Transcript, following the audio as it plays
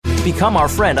Become our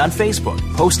friend on Facebook.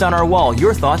 Post on our wall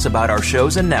your thoughts about our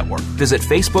shows and network. Visit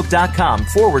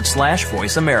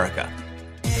facebook.com/Voice America.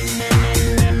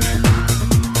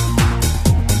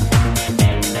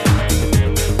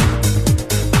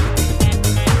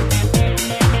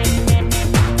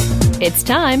 It's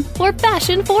time for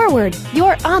Fashion Forward,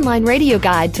 your online radio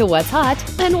guide to what's hot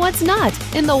and what's not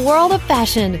in the world of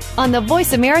fashion on the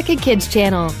Voice America Kids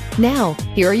channel. Now,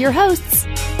 here are your hosts.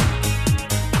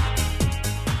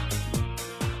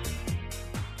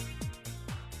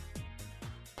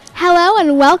 Hello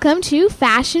and welcome to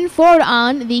Fashion Forward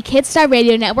on the Kidstar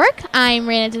Radio Network. I'm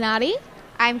Raina Donati.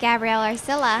 I'm Gabrielle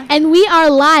Arcilla. And we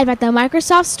are live at the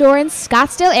Microsoft store in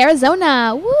Scottsdale,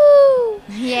 Arizona. Woo!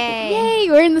 Yay. Yay!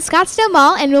 We're in the Scottsdale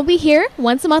Mall and we'll be here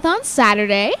once a month on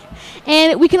Saturday.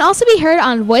 And we can also be heard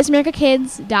on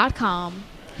voiceamericakids.com.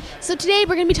 So today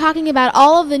we're going to be talking about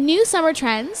all of the new summer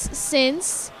trends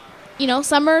since,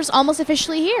 summer's almost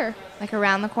officially here. Like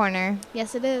around the corner.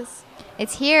 Yes, it is.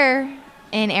 It's here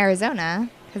in Arizona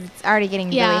because it's already getting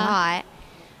really hot.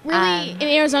 Really, in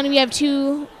Arizona we have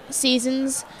two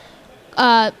seasons,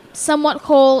 somewhat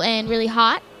cold and really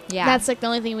hot. Yeah. That's like the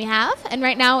only thing we have. And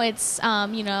right now it's,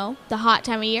 the hot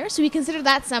time of year. So we consider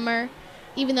that summer,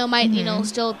 even though it might,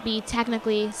 still be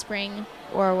technically spring.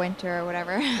 Or winter or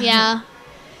whatever. Yeah.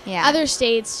 Yeah. Other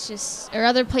states or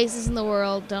other places in the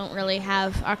world don't really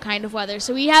have our kind of weather.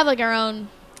 So we have like our own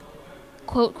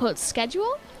quote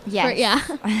schedule. Yes.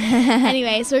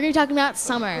 Anyway, so we're going to be talking about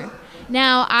summer.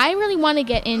 Now, I really want to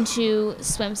get into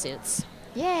swimsuits.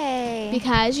 Yay.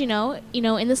 Because, in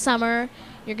the summer,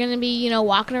 you're going to be,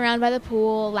 walking around by the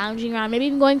pool, lounging around, maybe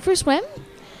even going for a swim.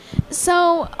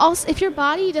 So, also, if your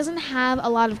body doesn't have a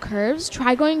lot of curves,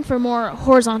 try going for more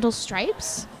horizontal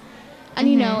stripes. And,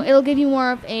 it'll give you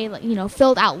more of a,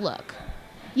 filled out look.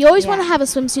 You always want to have a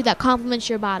swimsuit that complements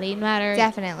your body, no matter.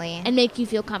 Definitely. And make you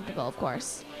feel comfortable, of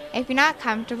course. If you're not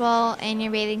comfortable in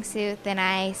your bathing suit, then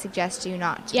I suggest you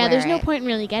not to wear there's no it. point in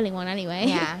really getting one anyway.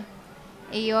 Yeah.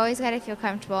 You always got to feel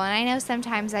comfortable. And I know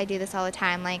sometimes I do this all the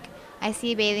time. Like, I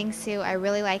see a bathing suit, I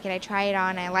really like it, I try it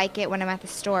on, I like it when I'm at the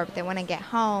store, but then when I get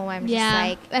home, I'm just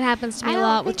like... that happens to me a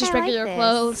lot with just regular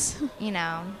clothes. And you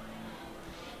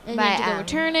have to go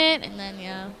return it, and then,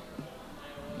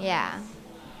 Yeah.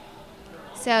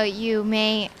 So you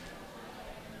may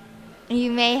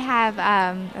have,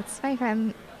 that's my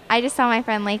friend... I just saw my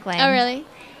friend Lakeland. Oh, really?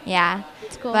 Yeah.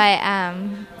 That's cool. But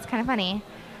it's kind of funny.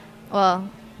 Well,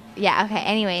 yeah, okay.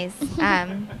 Anyways,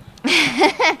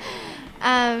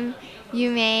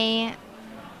 you may,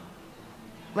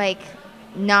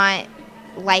 not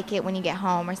like it when you get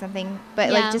home or something.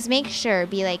 But, just make sure.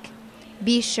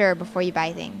 Be sure before you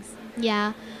buy things.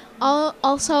 Yeah. I'll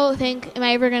also think, am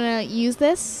I ever going to use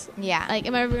this? Yeah.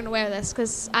 Am I ever going to wear this?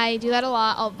 Because I do that a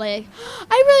lot. I'll be like,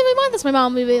 I really, really want this. My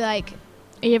mom will be like,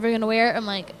 are you ever going to wear it? I'm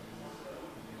like,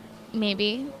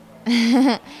 maybe.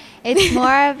 It's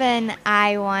more of an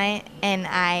I want and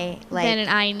I like. Than an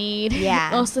I need. Yeah.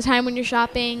 Most of the time when you're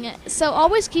shopping. So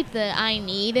always keep the I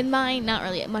need in mind, not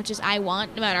really as much as I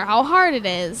want, no matter how hard it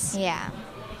is. Yeah.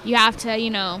 You have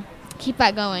to, keep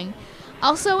that going.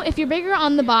 Also, if you're bigger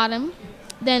on the bottom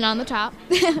than on the top,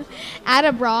 add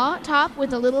a bra top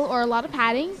with a little or a lot of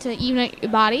padding to even out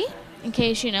your body in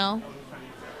case, you're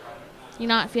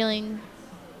not feeling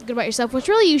good about yourself, which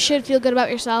really you should feel good about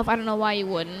yourself. I don't know why you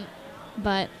wouldn't,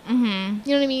 but you know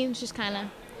what I mean? It's just kind of,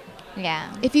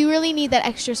 if you really need that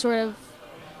extra sort of,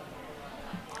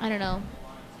 I don't know,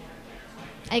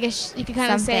 I guess you could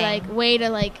kind of say way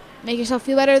to make yourself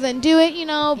feel better than do it,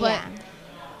 but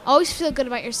always feel good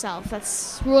about yourself.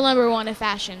 That's rule number one of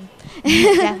fashion.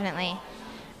 Definitely.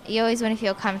 You always want to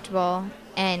feel comfortable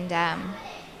and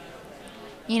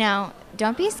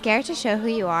don't be scared to show who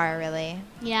you are, really.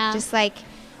 Yeah. Just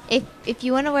if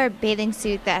you want to wear a bathing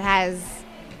suit that has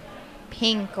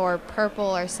pink or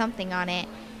purple or something on it,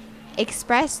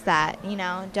 express that,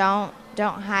 don't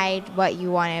hide what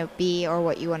you want to be or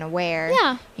what you want to wear.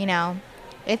 Yeah.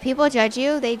 If people judge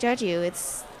you, they judge you.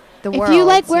 It's the world. If you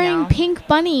like wearing pink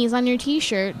bunnies on your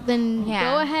t-shirt, then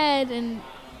go ahead and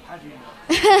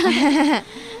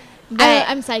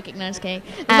I'm psychic, no, just kidding.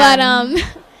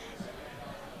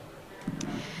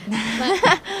 But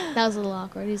that was a little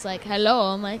awkward. He's like,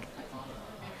 hello. I'm like,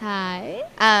 hi.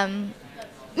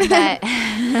 But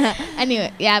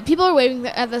anyway, people are waving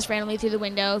at us randomly through the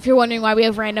window. If you're wondering why we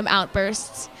have random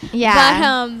outbursts.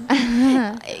 Yeah.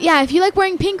 But, if you like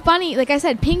wearing pink bunny, like I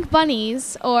said, pink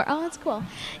bunnies or, that's cool,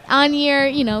 on your,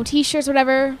 t-shirts,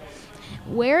 whatever,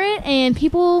 wear it and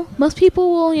most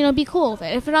people will, be cool with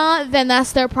it. If not, then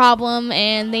that's their problem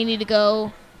and they need to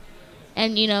go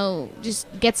and, just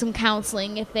get some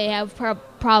counseling if they have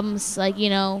problems, like,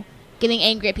 getting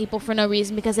angry at people for no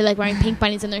reason because they like wearing pink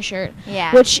bunnies in their shirt.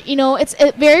 Yeah. Which, it's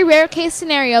a very rare case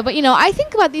scenario. But, I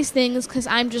think about these things because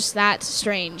I'm just that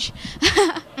strange.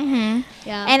 Mm-hmm.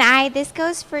 Yeah. And this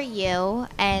goes for you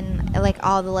and, like,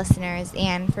 all the listeners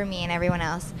and for me and everyone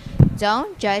else.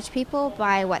 Don't judge people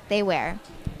by what they wear.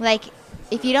 Like,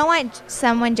 if you don't want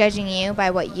someone judging you by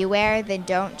what you wear, then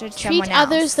don't judge someone else. Treat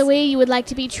others the way you would like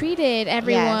to be treated,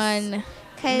 everyone.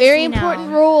 Yes. Very important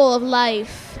rule of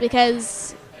life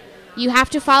because you have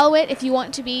to follow it if you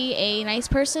want to be a nice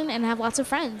person and have lots of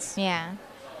friends. Yeah.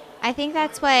 I think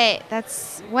that's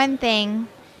one thing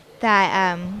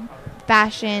that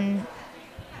fashion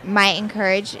might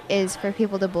encourage is for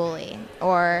people to bully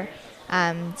or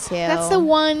That's the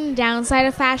one downside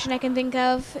of fashion I can think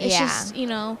of. It's just,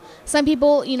 some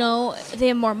people, they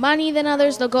have more money than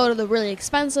others. They'll go to the really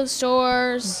expensive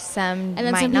stores. And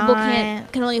then some people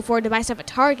can only afford to buy stuff at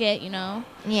Target,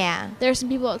 Yeah. There are some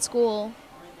people at school,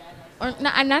 or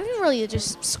not even really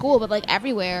just school, but like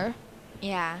everywhere.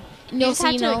 Yeah. You just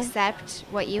have to accept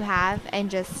what you have and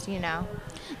just,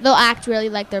 They'll act really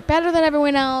like they're better than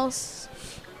everyone else.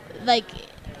 Like,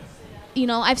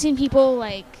 I've seen people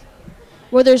like,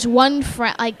 where there's one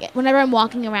friend, like, whenever I'm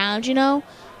walking around,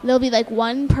 there'll be, like,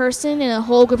 one person in a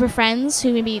whole group of friends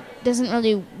who maybe doesn't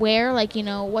really wear, like,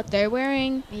 what they're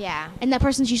wearing. Yeah. And that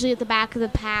person's usually at the back of the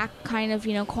pack, kind of,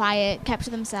 quiet, kept to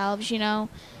themselves,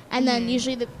 And then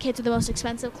usually the kids with the most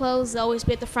expensive clothes, they'll always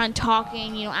be at the front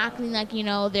talking, acting like,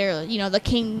 they're, the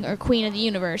king or queen of the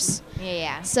universe.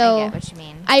 Yeah. So I get what you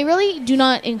mean. I really do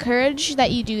not encourage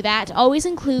that you do that. Always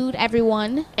include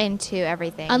everyone. Into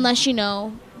everything. Unless,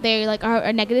 they like are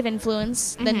a negative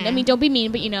influence. Then don't be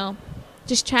mean, but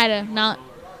just try to not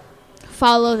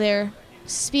follow their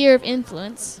sphere of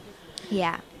influence.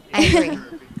 Yeah, I agree.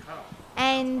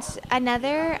 And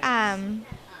another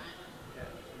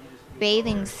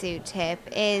bathing suit tip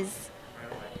is,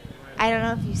 I don't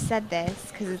know if you said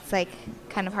this because it's like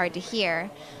kind of hard to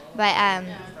hear, but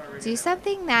do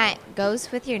something that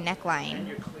goes with your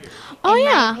neckline. Oh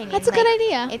yeah, that's a good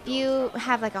idea. If you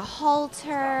have like a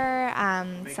halter,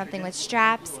 something with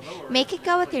straps, make it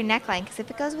go with your neckline. Because if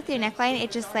it goes with your neckline,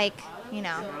 it just like,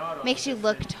 makes you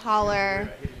look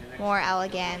taller, more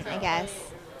elegant, I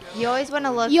guess. You always want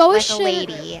to look like a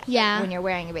lady when you're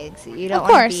wearing a bathing suit. You don't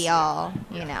want to be all,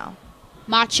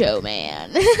 macho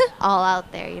man. all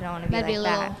out there. You don't want to be That'd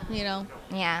like be a little,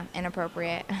 that. Yeah,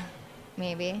 inappropriate.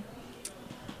 Maybe.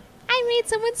 I made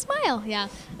someone smile. Yeah.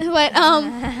 But,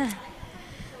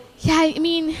 yeah, I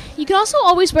mean, you can also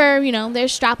always wear,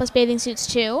 there's strapless bathing suits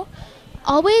too.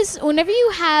 Always, whenever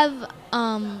you have,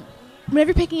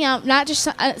 whenever you're picking out not just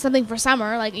something for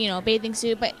summer, like, bathing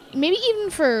suit, but maybe even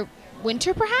for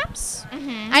winter perhaps.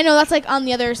 Mm-hmm. I know that's like on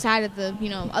the other side of the,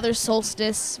 other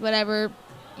solstice, whatever.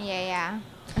 Yeah.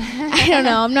 I don't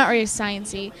know. I'm not really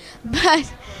sciencey.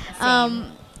 But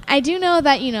I do know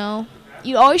that,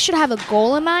 you always should have a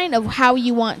goal in mind of how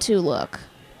you want to look.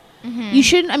 Mm-hmm.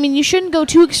 You shouldn't go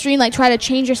too extreme, like try to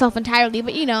change yourself entirely.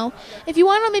 But, if you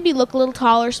want to maybe look a little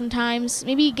taller sometimes,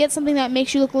 maybe get something that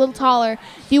makes you look a little taller.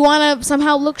 If you want to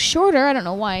somehow look shorter, I don't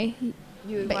know why.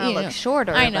 You want to look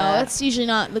shorter. I know. That's usually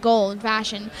not the goal in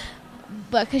fashion.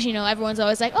 But because, everyone's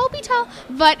always like, oh, be tall.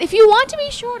 But if you want to be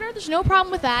shorter, there's no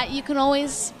problem with that. You can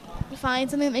always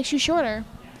find something that makes you shorter.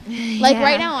 Like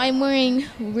right now, I'm wearing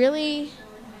really,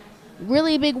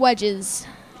 really big wedges.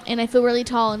 And I feel really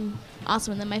tall and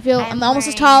awesome in them. I'm almost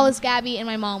as tall as Gabby and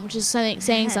my mom, which is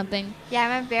saying something. Yeah,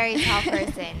 I'm a very tall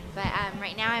person. But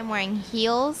right now I'm wearing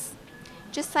heels.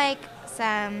 Just like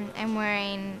I'm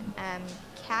wearing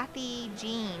Kathy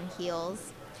Jean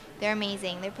heels. They're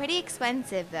amazing. They're pretty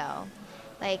expensive though.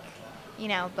 Like,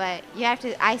 but you have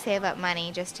to, I save up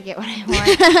money just to get what I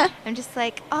want. I'm just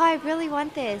like, oh, I really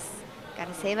want this. Got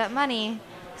to save up money.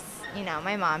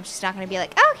 My mom, she's not going to be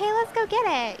like, oh, okay, let's go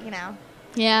get it,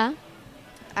 Yeah.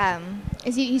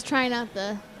 He's trying out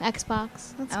the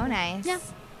Xbox. That's cool. Nice. Yeah.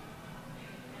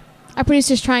 Our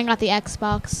producer's trying out the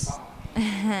Xbox.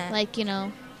 Like,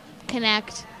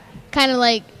 Connect. Kind of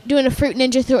like doing a Fruit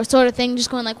Ninja sort of thing,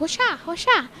 just going like, whoosh-ah,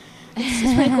 whoosh-ah.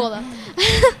 It's pretty cool, though.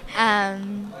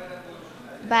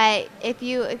 But if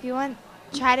you want,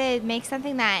 try to make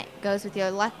something that goes with your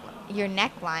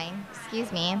neckline,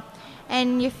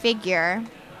 and your figure.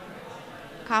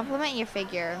 Compliment your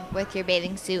figure with your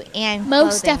bathing suit and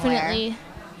most clothing definitely wear.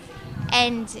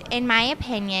 And in my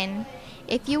opinion,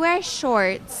 if you wear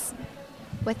shorts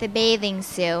with a bathing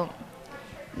suit,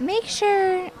 make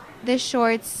sure the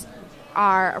shorts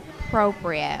are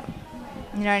appropriate.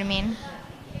 You know what I mean?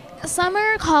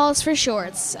 summer calls for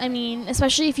shorts. I mean,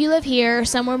 especially if you live here,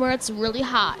 somewhere where it's really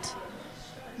hot.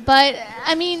 But,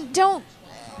 I mean, don't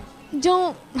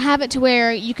have it to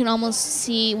where you can almost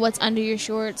see what's under your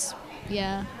shorts.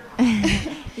 Yeah.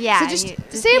 Yeah. So just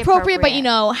stay appropriate, but,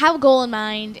 have a goal in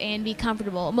mind and be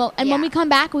comfortable. Well, and when we come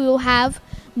back, we will have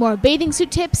more bathing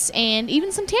suit tips and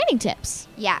even some tanning tips.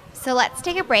 Yeah. So let's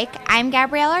take a break. I'm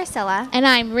Gabrielle Arcilla. And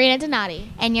I'm Rena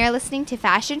Donati. And you're listening to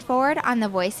Fashion Forward on the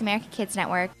Voice America Kids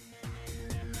Network.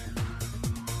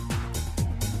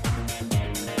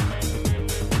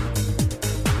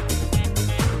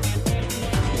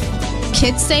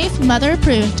 Kids safe, mother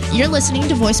approved. You're listening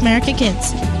to Voice America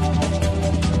Kids.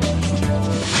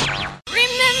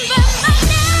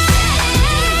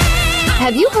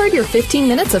 Have you heard your 15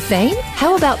 minutes of fame?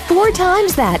 How about 4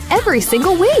 times that every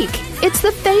single week? It's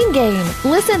the Fame Game.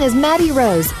 Listen as Maddie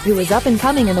Rose, who is up and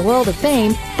coming in the world of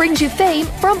fame, brings you fame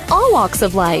from all walks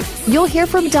of life. You'll hear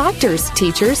from doctors,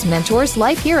 teachers, mentors,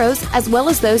 life heroes, as well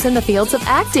as those in the fields of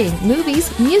acting,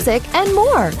 movies, music, and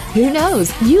more. Who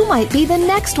knows? You might be the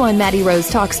next one Maddie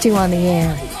Rose talks to on the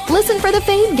air. Listen for the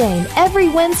Fame Game every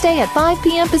Wednesday at 5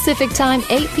 p.m. Pacific Time,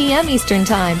 8 p.m. Eastern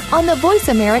Time on the Voice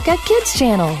America Kids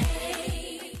channel.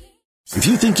 If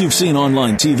you think you've seen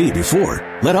online TV before,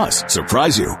 let us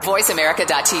surprise you.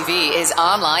 VoiceAmerica.tv is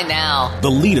online now. The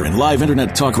leader in live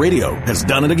internet talk radio has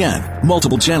done it again.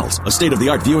 Multiple channels, a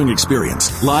state-of-the-art viewing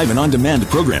experience, live and on-demand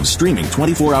programs streaming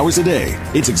 24 hours a day.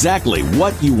 It's exactly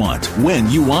what you want, when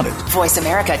you want it.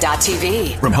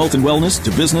 VoiceAmerica.tv. From health and wellness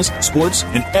to business, sports,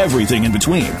 and everything in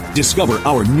between. Discover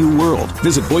our new world.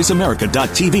 Visit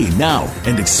VoiceAmerica.tv now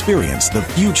and experience the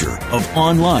future of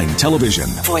online television.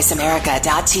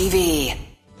 VoiceAmerica.tv.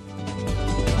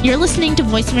 You're listening to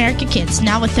Voice America Kids,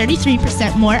 now with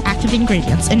 33% more active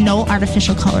ingredients and no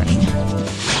artificial coloring.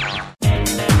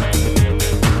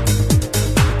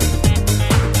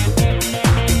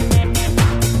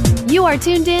 You are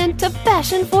tuned in to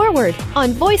Fashion Forward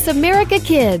on Voice America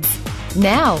Kids.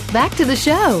 Now, back to the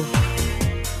show.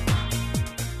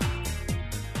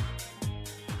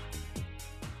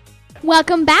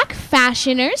 Welcome back,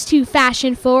 fashioners, to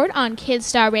Fashion Forward on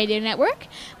Kidstar Radio Network.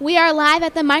 We are live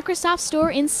at the Microsoft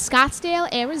store in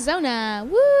Scottsdale, Arizona.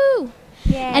 Woo!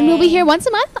 Yay. And we'll be here once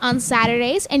a month on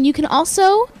Saturdays, and you can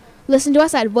also listen to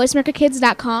us at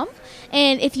voiceamericakids.com.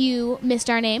 And if you missed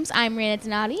our names, I'm Rena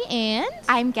Donati, and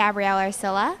I'm Gabrielle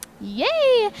Arcilla.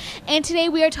 Yay! And today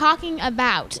we are talking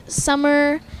about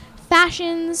summer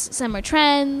fashions, summer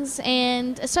trends,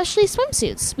 and especially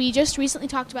swimsuits. We just recently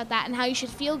talked about that and how you should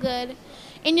feel good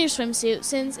in your swimsuit,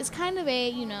 since it's kind of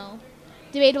a,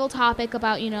 debatable topic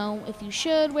about, if you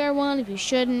should wear one, if you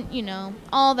shouldn't,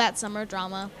 all that summer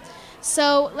drama.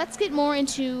 So let's get more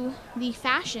into the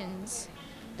fashions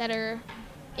that are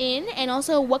in and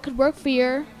also what could work for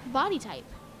your body type.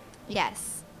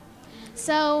 Yes.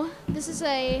 So this is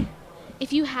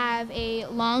if you have a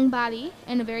long body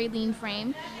and a very lean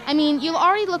frame, I mean, you'll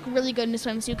already look really good in a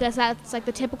swimsuit because that's like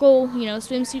the typical,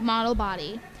 swimsuit model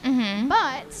body. Mm-hmm.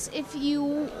 But if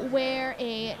you wear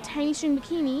a tiny string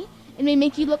bikini, it may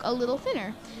make you look a little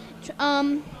thinner.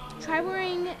 Try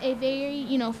wearing a very,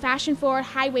 fashion-forward,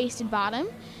 high-waisted bottom,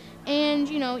 and,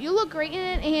 you'll look great in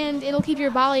it, and it'll keep your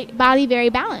body very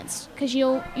balanced because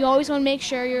you always want to make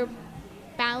sure you're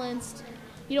balanced.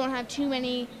 You don't have too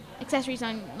many accessories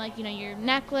on, like, your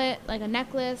necklet, like a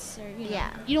necklace, or,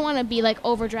 you don't want to be, like,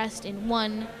 overdressed in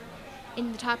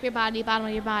the top of your body, bottom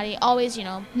of your body, always,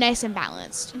 nice and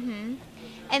balanced. Mm-hmm.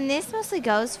 And this mostly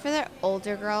goes for the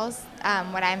older girls,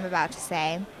 what I'm about to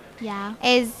say. Yeah.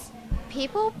 Is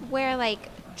people wear, like,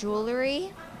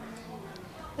 jewelry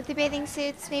with the bathing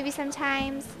suits maybe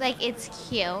sometimes. Like, it's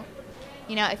cute,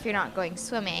 if you're not going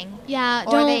swimming. Yeah,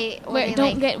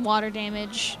 don't get water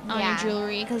damage on your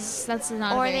jewelry because that's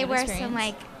not a very good experience. Or they wear some,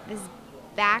 like, this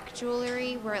back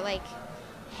jewelry where it, like,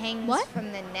 hangs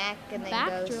from the neck and then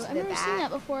goes to the back. I've never seen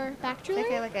that before. Back jewelry?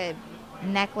 It's like a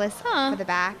necklace for the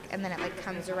back, and then it, like,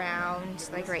 comes around,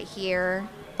 like, right here.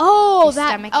 Oh, that.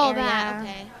 Stomach area. That.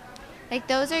 Okay. Like,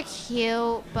 those are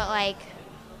cute, but, like,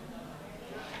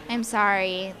 I'm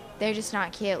sorry, they're just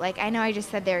not cute. Like, I know I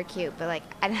just said they were cute, but, like,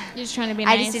 you're just trying to be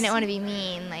nice. I just didn't want to be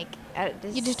mean. Like,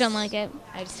 you just don't like it.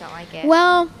 I just don't like it.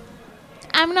 Well,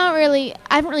 I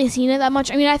haven't really seen it that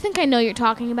much. I mean, I think I know what you're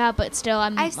talking about, but still,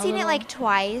 I've seen it, like,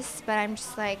 twice, but I'm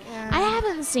just like, I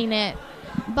haven't seen it.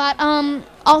 But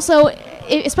also,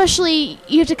 especially,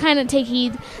 you have to kind of take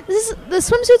heed. The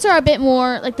swimsuits are a bit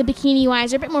more, like the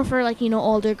bikini-wise, they're a bit more for, like,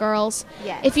 older girls.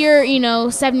 Yes. If you're,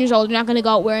 7 years old, you're not going to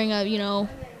go out wearing a,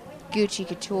 Gucci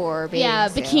couture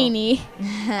bathing suit. Bikini.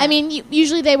 I mean,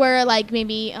 usually they wear, like,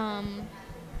 maybe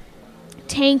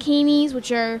tankinis,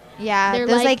 which are Yeah,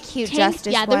 those like cute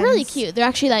Justice Yeah, they're really ones. cute. They're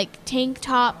actually like tank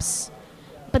tops,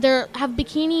 but they have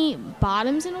bikini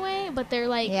bottoms in a way. But they're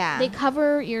like they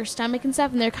cover your stomach and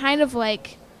stuff, and they're kind of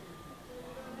like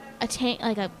a tank,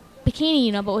 like a bikini,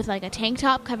 you know, but with like a tank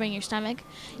top covering your stomach.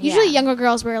 Usually, younger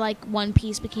girls wear like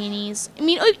one-piece bikinis. I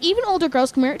mean, even older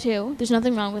girls can wear it too. There's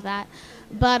nothing wrong with that.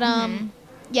 But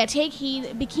yeah, take heed.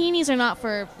 Bikinis are not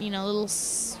for little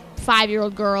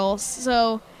 5-year-old girls.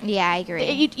 So Yeah, I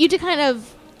agree. you to kind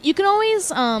of you can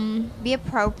always Be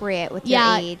appropriate with your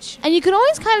age. and you can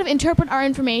always kind of interpret our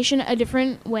information a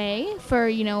different way for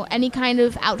any kind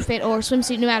of outfit or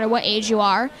swimsuit, no matter what age you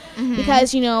are,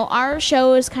 because our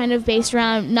show is kind of based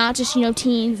around not just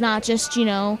teens, not just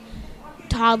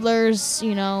toddlers,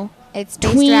 It's based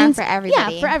tweens. around for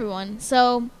everybody. Yeah, for everyone.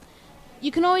 So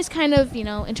you can always kind of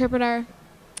interpret our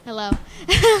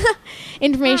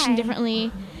information Hi.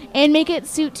 differently and make it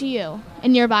suit to you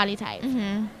and your body type.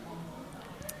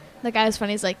 That guy was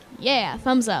funny. He's like, yeah,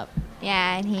 thumbs up.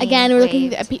 Yeah, and he Again, we're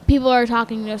looking. waved. People are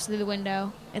talking to us through the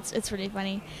window. It's really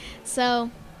funny.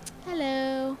 So,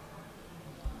 hello.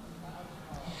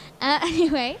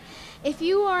 Anyway, if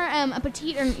you are a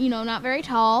petite or not very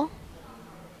tall,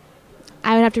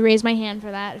 I would have to raise my hand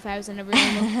for that if I was in a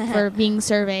room for being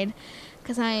surveyed,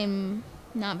 because I'm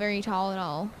not very tall at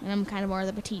all, and I'm kind of more of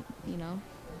the petite,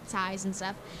 size and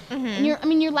stuff. And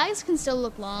your legs can still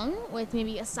look long with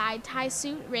maybe a side tie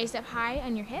suit raised up high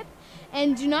on your hip.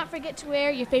 And do not forget to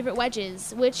wear your favorite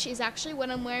wedges, which is actually what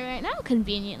I'm wearing right now,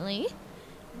 conveniently,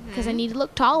 because I need to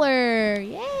look taller.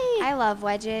 Yay! I love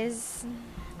wedges.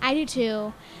 I do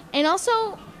too. And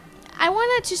also, I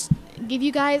want to just give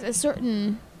you guys a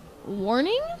certain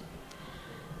warning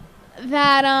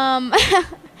that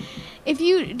if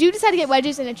you do decide to get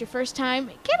wedges and it's your first time,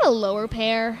 get a lower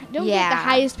pair. Don't get the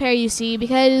highest pair you see,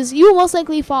 because you will most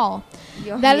likely fall.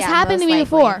 That has happened to me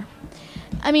before.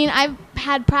 I mean, I've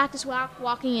had practice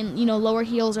walking in lower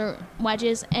heels or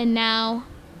wedges, and now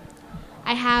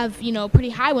I have pretty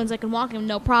high ones I can walk in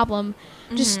no problem.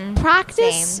 Just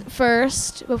practice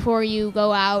first before you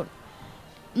go out,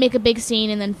 make a big scene,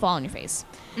 and then fall on your face,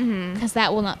 because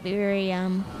that will not be very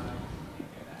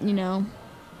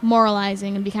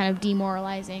moralizing and be kind of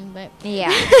demoralizing. But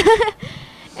Yeah.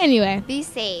 anyway, Be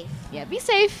safe. yeah, be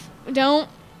safe. Don't.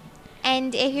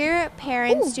 And if your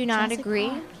parents Ooh, do not Jurassic agree,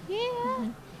 Park. Yeah.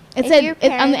 If It said your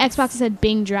on the parents- Xbox. It said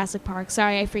Bing Jurassic Park.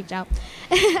 Sorry, I freaked out.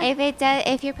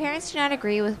 if your parents do not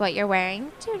agree with what you're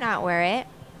wearing, do not wear it.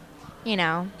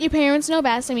 Your parents know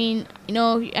best. I mean, I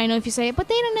know if you say it, but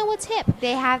they don't know what's hip.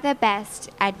 They have the best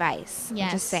advice. Yes.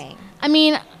 I'm just saying. I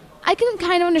mean, I can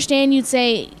kind of understand you'd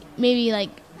say maybe like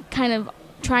kind of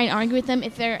try and argue with them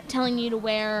if they're telling you to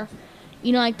wear,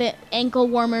 like the ankle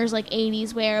warmers like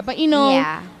 80s wear. But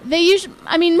Yeah. they usually.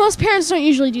 I mean, most parents don't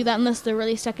usually do that unless they're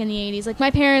really stuck in the 80s. Like my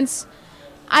parents,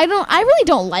 I really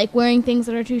don't like wearing things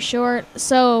that are too short.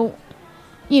 So,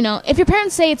 if your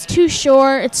parents say it's too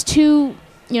short, it's too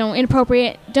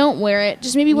inappropriate, don't wear it.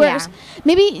 Just maybe wear. Yeah.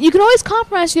 Maybe you can always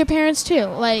compromise with your parents too.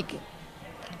 Like,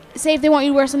 say if they want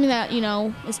you to wear something that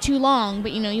is too long,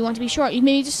 but you want to be short, you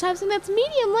maybe just have something that's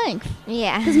medium length,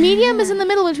 Yeah. because medium is in the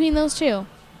middle between those two,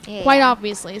 Yeah. quite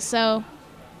obviously. So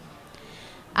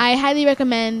I highly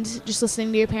recommend just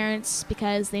listening to your parents,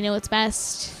 because they know what's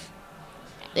best.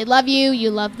 They love you, you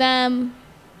love them.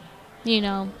 You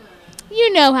know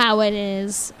how it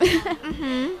is.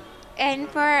 And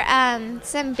for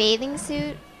some bathing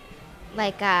suit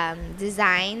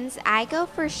designs, I go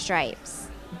for stripes.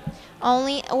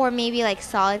 Or maybe like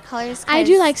solid colors. I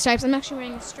do 'cause- like stripes. I'm actually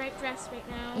wearing a striped dress right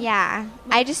now. Yeah.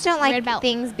 I just don't Red like belt.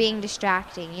 things being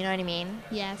distracting. You know what I mean?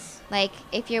 Yes. Like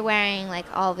if you're wearing like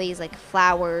all these like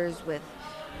flowers with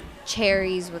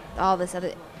cherries with all this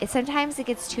other, sometimes it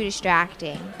gets too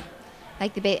distracting.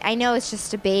 Like I know it's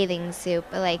just a bathing suit,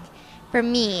 but like for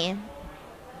me,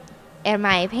 in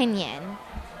my opinion,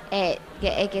 it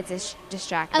gets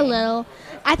distracting. A little.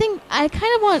 I think I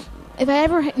kind of want, if I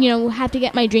ever have to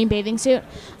get my dream bathing suit,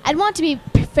 I'd want it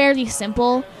to be fairly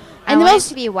simple. I And the want most it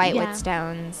to be white yeah. with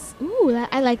stones. Ooh,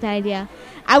 I like that idea.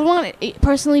 I would want it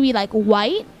personally be like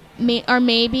white, or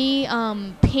maybe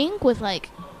pink with like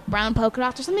brown polka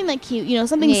dots or something like cute.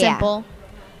 Something Yeah. simple.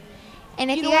 And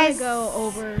if You you, don't guys want to go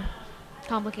over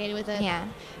complicated with it. yeah,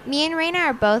 me and Raina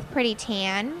are both pretty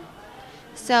tan,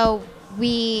 so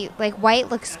we like white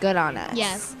looks good on us.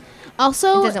 Yes.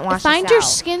 Also, It doesn't wash find us your out.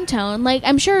 skin tone. Like,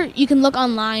 I'm sure you can look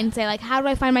online and say, like, how do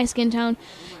I find my skin tone?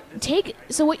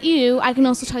 So what you do, I can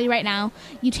also tell you right now,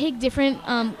 you take different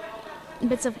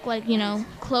bits of, like,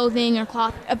 clothing or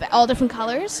cloth of all different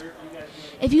colors.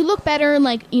 If you look better in,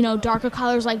 like, darker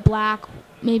colors like black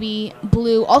maybe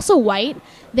blue, also white,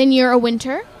 then you're a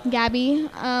winter. Gabby,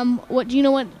 what do you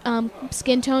know what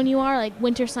skin tone you are? Like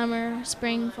winter, summer,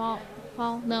 spring, fall?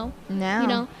 No? No. You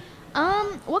know?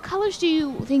 What colors do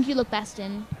you think you look best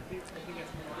in?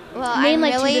 Well, Name I'm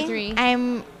like really, 2 to 3.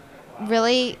 I'm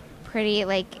really pretty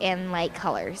like in light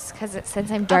colors because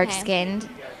since I'm dark skinned,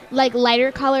 Like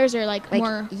lighter colors or like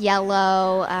more?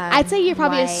 yellow. I'd say you're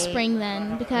probably a white. spring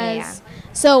then because Yeah.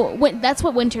 so that's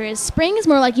what winter is. Spring is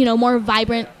more like, more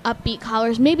vibrant, upbeat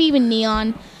colors, maybe even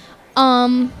neon.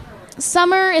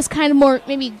 Summer is kind of more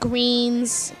maybe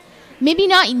greens, maybe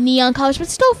not neon colors, but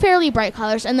still fairly bright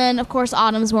colors. And then of course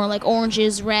autumn's more like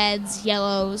oranges, reds,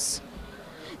 yellows.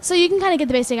 So you can kind of get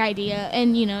the basic idea,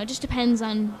 and it just depends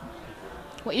on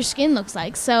what your skin looks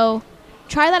like. So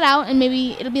try that out, and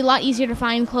maybe it'll be a lot easier to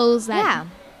find clothes that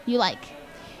you like.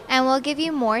 And we'll give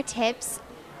you more tips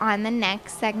on the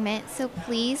next segment, so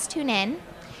please tune in.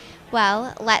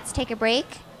 Well, let's take a break.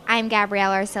 I'm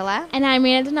Gabrielle Arcilla. And I'm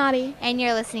Rena Donati. And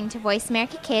you're listening to Voice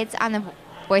America Kids on the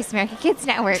Voice America Kids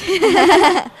Network.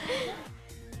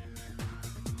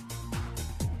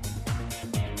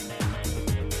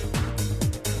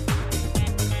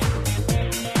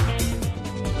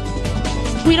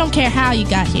 We don't care how you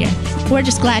got here. We're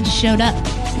just glad you showed up.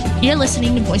 You're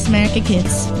listening to Voice America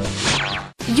Kids.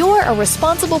 You're a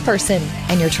responsible person,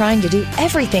 and you're trying to do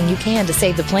everything you can to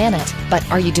save the planet. But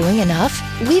are you doing enough?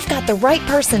 We've got the right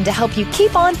person to help you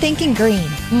keep on thinking green.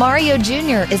 Mario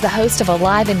Jr. is the host of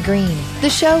Alive and Green. The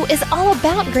show is all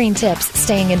about green tips,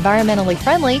 staying environmentally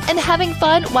friendly, and having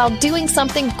fun while doing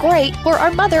something great for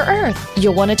our Mother Earth.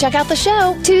 You'll want to check out the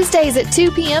show Tuesdays at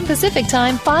 2 p.m. Pacific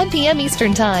Time, 5 p.m.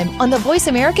 Eastern Time on the Voice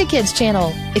America Kids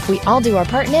channel. If we all do our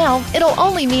part now, it'll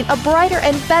only mean a brighter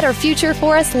and better future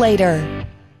for us later.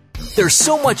 There's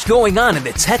so much going on in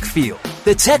the tech field.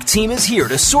 The tech team is here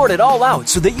to sort it all out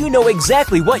so that you know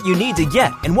exactly what you need to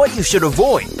get and what you should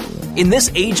avoid. In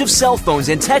this age of cell phones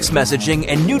and text messaging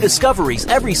and new discoveries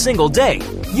every single day,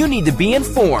 you need to be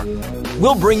informed.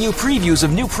 We'll bring you previews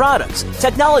of new products,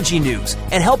 technology news,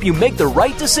 and help you make the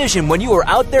right decision when you are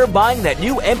out there buying that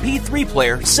new MP3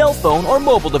 player, cell phone, or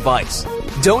mobile device.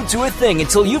 Don't do a thing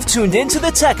until you've tuned in to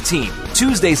the Tech Team,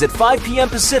 Tuesdays at 5 p.m.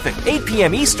 Pacific, 8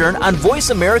 p.m. Eastern on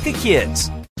Voice America Kids.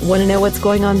 Want to know what's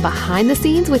going on behind the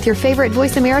scenes with your favorite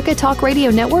Voice America Talk Radio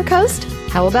Network host?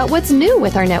 How about what's new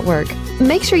with our network?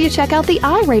 Make sure you check out the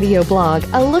iRadio blog,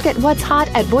 a look at what's hot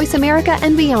at Voice America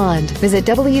and beyond. Visit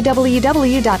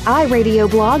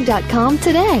www.iradioblog.com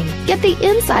today. Get the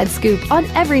inside scoop on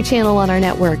every channel on our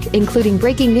network, including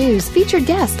breaking news, featured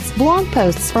guests, blog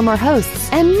posts from our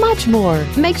hosts, and much more.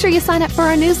 Make sure you sign up for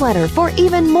our newsletter for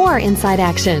even more inside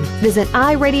action. Visit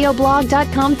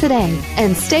iradioblog.com today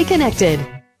and stay connected.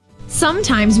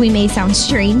 Sometimes we may sound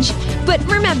strange, but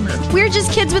remember, we're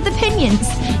just kids with opinions.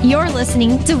 You're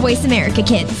listening to Voice America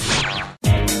Kids.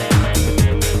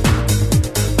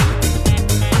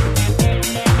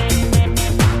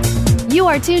 You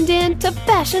are tuned in to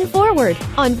Fashion Forward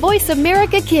on Voice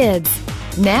America Kids.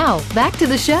 Now, back to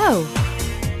the show.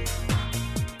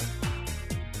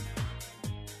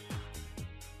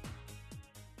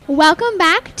 Welcome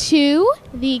back to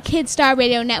the Kidstar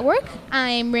Radio Network.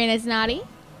 I'm Rena Donati.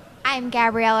 I'm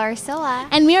Gabrielle Arcilla.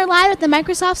 And we are live at the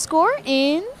Microsoft Store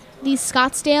in the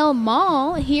Scottsdale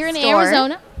Mall here in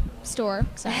Arizona. Store.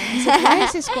 Sorry. Why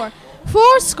is it score?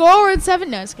 4-7.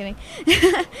 No, just kidding.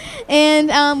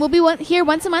 And we'll be here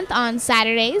once a month on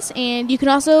Saturdays. And you can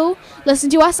also listen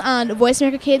to us on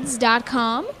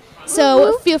voiceamericakids.com.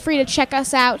 So feel free to check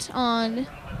us out on,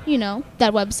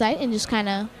 that website and just kind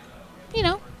of,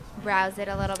 browse it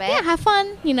a little bit. Yeah, have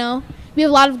fun. We have a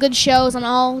lot of good shows on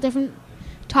all different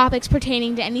topics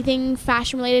pertaining to anything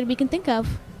fashion related we can think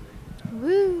of.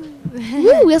 Woo.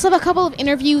 Woo. We also have a couple of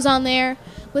interviews on there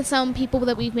with some people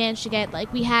that we've managed to get.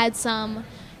 Like we had some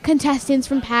contestants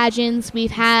from pageants.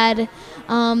 We've had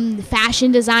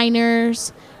fashion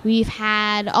designers. We've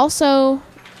had also,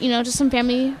 just some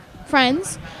family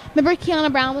friends. Remember Kiana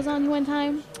Brown was on one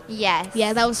time? Yes.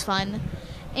 Yeah, that was fun.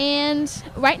 And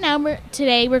right now,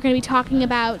 today we're going to be talking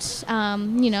about,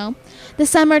 the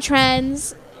summer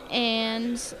trends.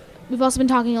 And we've also been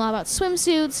talking a lot about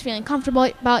swimsuits, feeling comfortable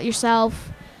about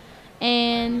yourself.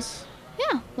 And,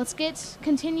 yeah, let's get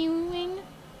continuing.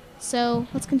 So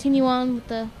let's continue on with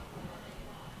the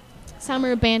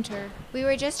summer banter. We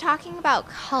were just talking about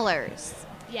colors.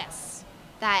 Yes.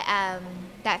 That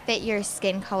fit your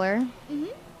skin color. Mm-hmm.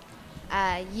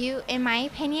 In my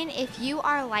opinion, if you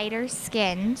are lighter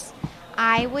skinned,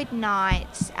 I would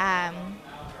not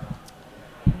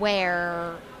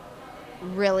wear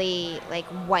really like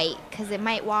white because it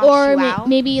might wash you out. Or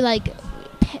maybe like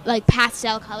like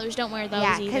pastel colors. Don't wear those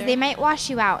either. because they might wash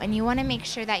you out, and you want to make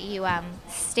sure that you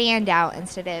stand out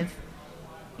instead of,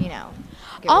 get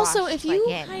Also, washed, if you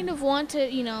in. kind of want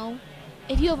to,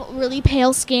 if you have really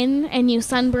pale skin and you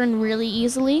sunburn really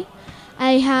easily,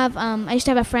 I used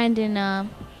to have a friend in,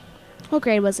 what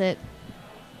grade was it?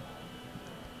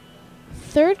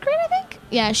 3rd grade, I think?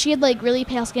 Yeah, she had like really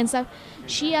pale skin stuff.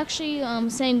 She actually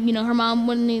saying, her mom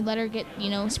wouldn't let her get,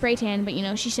 spray tan,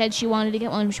 but, she said she wanted to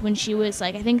get one when she was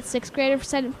like, I think 6th grade,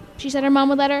 she said her mom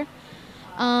would let her.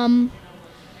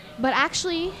 But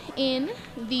actually, in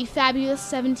the Fabulous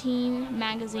 17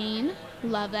 magazine,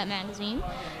 love that magazine,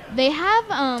 they have...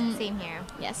 Same here.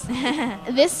 Yes.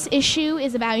 This issue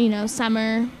is about,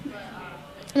 summer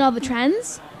and all the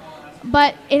trends.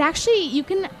 But it actually, you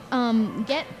can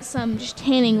get some just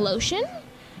tanning lotion.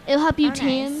 It'll help you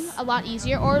tan nice. a lot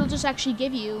easier, or it'll just actually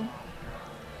give you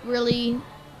really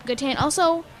good tan.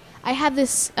 Also, I have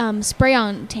this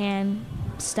spray-on tan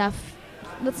stuff.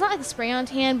 It's not like a spray-on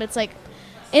tan, but it's like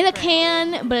in a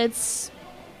can, but it's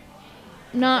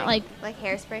not like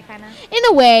hairspray kind of. In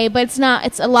a way, but it's not.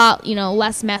 It's a lot,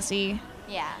 less messy.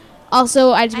 Yeah.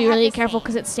 Also, I have to be I have really the careful same.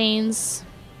 because it stains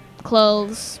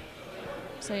clothes.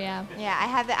 So yeah. Yeah,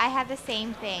 I have the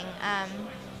same thing.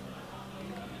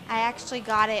 I actually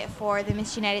got it for the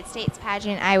Miss United States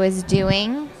pageant I was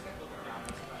doing,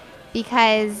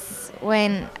 because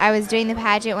when I was doing the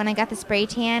pageant, when I got the spray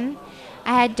tan,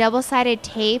 I had double-sided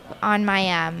tape on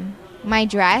my my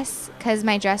dress because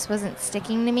my dress wasn't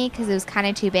sticking to me because it was kind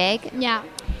of too big. Yeah.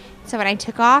 So when I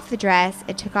took off the dress,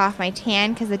 it took off my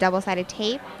tan because of the double-sided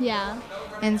tape. Yeah.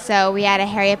 And so we had to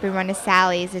hurry up and run to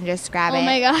Sally's and just grab it. Oh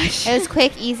my gosh. It was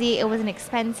quick, easy. It wasn't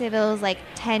expensive. It was like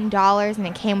 $10, and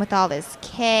it came with all this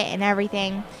kit and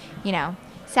everything.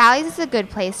 Sally's is a good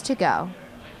place to go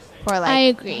for I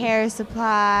agree. hair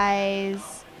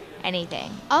supplies,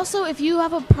 anything. Also, if you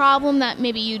have a problem that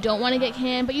maybe you don't want to get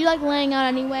canned, but you like laying out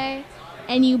anyway,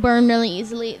 and you burn really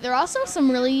easily, there are also some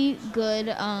really good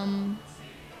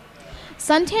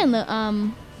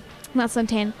sunscreens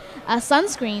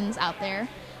out there.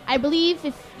 I believe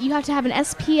if you have to have an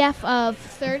SPF of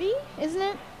 30, isn't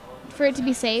it, for it to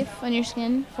be safe on your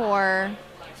skin? For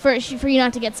you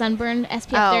not to get sunburned,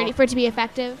 SPF 30, for it to be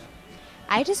effective.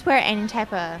 I just wear any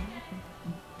type of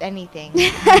anything.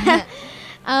 'Cause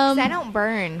I don't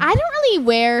burn. I don't really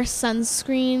wear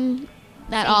sunscreen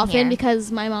that Same often here.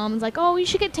 because my mom's like, oh, you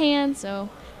should get tan. So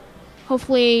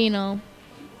hopefully, I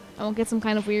won't get some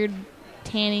kind of weird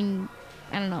tanning.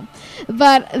 I don't know.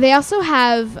 But they also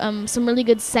have some really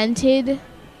good scented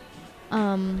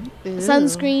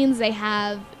sunscreens. They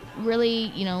have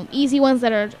really, easy ones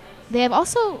that are... They have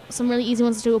also some really easy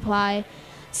ones to apply.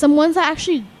 Some ones that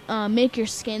actually make your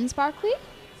skin sparkly.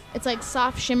 It's like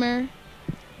soft shimmer.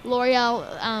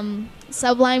 L'Oreal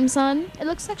Sublime Sun. It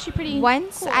looks actually pretty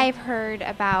Once cool. I've heard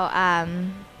about,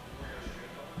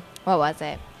 what was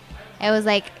it? It was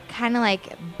like kind of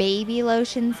like baby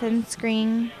lotion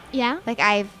sunscreen. Yeah? Like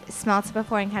I've smelled it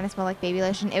before and kind of smelled like baby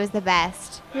lotion. It was the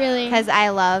best. Really? Because I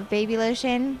love baby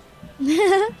lotion.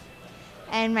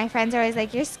 And my friends are always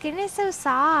like, your skin is so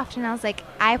soft. And I was like,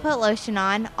 I put lotion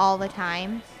on all the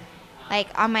time. Like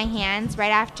on my hands,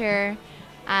 right after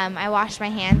I wash my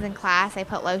hands in class, I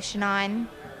put lotion on.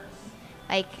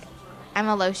 Like, I'm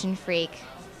a lotion freak.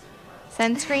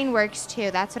 Sunscreen works too.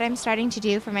 That's what I'm starting to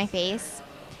do for my face.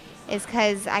 Is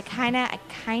because I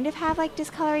kind of have like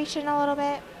discoloration a little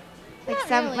bit. Like Not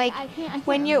some really. like I can't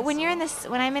when really I'm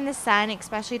in the sun,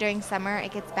 especially during summer,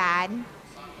 it gets bad.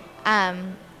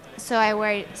 So I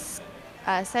wear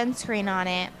sunscreen on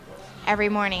it every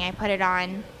morning. I put it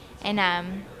on, and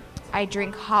I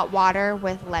drink hot water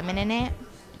with lemon in it.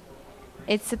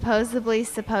 It's supposedly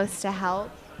supposed to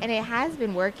help, and it has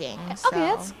been working. So.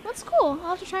 Okay, that's cool.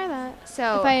 I'll have to try that.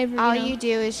 So If I ever, all you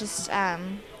do is just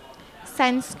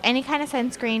any kind of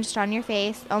sunscreen just on your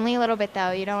face. Only a little bit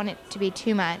though. You don't want it to be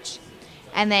too much.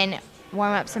 And then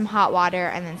warm up some hot water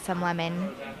and then some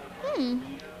lemon.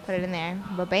 Put it in there.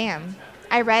 Ba-bam.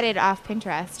 I read it off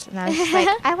Pinterest, and I was just like,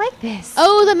 I like this.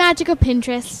 Oh, the magic of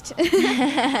Pinterest.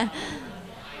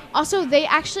 Also, they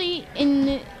actually,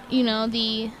 in,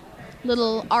 the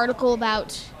little article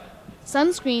about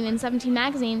sunscreen in 17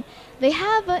 magazine, they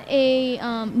have a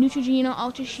Neutrogena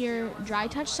Ultra Sheer Dry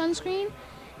Touch sunscreen,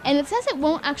 and it says it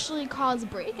won't actually cause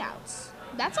breakouts.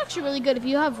 That's actually really good if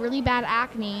you have really bad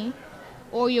acne,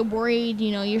 or you're worried,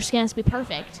 your skin has to be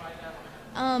perfect.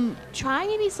 Try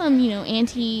maybe some,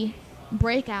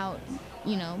 anti-breakout,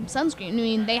 sunscreen. I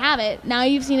mean, they have it. Now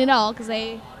you've seen it all because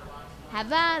they have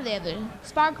that. They have the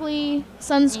sparkly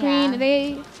sunscreen.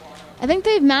 Yeah. I think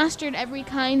they've mastered every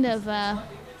kind of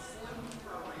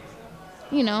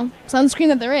sunscreen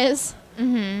that there is.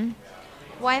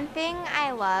 One thing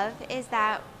I love is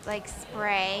that like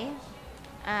spray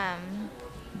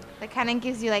that kind of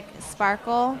gives you like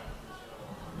sparkle.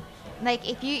 Like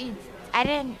if you, I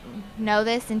didn't know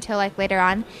this until like later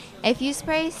on. If you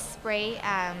not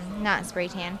spray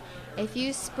tan, if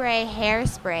you spray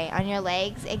hairspray on your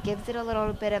legs, it gives it a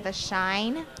little bit of a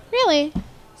shine. Really?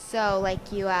 So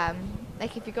like you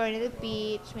like if you're going to the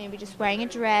beach, maybe just wearing a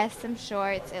dress, some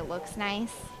shorts, it looks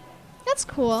nice. That's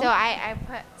cool. So I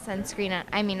put hairspray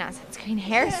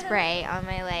on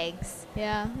my legs.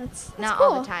 Yeah, that's Not cool.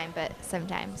 all the time, but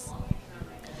sometimes.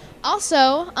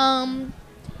 Also,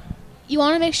 you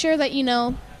want to make sure that,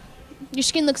 your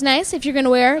skin looks nice if you're going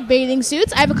to wear bathing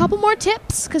suits. I have a couple more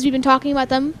tips because we've been talking about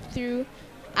them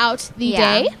throughout the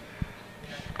day.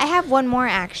 I have one more,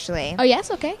 actually. Oh,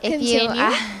 yes? Okay.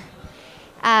 Continue.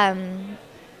 I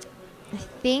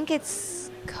think it's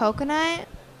coconut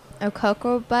or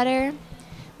cocoa butter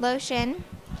lotion.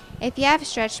 If you have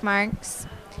stretch marks,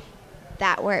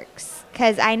 that works.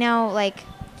 Because I know, like,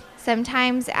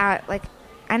 sometimes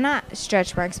I'm not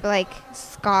stretch marks, but like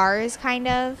scars, kind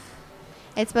of.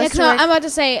 It's supposed to work. I'm about to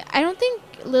say, I don't think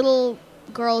little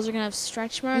girls are gonna have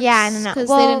stretch marks. Yeah, no, because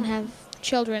they didn't have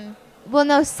children. Well,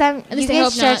 no, At least I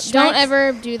hope not. Don't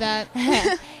ever do that.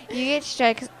 You get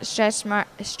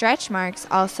stretch marks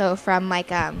also from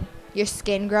like your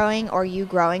skin growing or you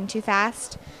growing too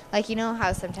fast. Like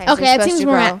how sometimes you're supposed to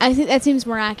grow. I think that seems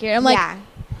more accurate. I'm like, yeah.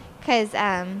 Because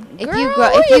if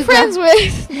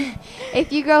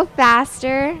you grow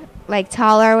faster, like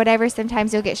taller or whatever,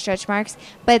 sometimes you'll get stretch marks.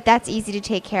 But that's easy to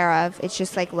take care of. It's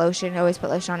just like lotion. Always put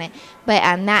lotion on it. But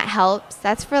that helps.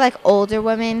 That's for like older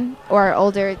women or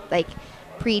older like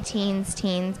preteens,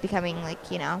 teens, becoming like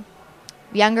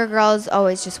younger girls.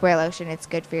 Always just wear lotion. It's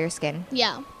good for your skin.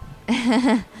 Yeah.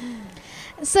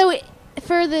 So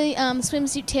for the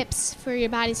swimsuit tips for your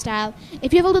body style,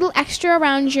 if you have a little extra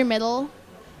around your middle.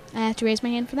 I have to raise my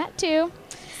hand for that, too.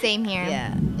 Same here.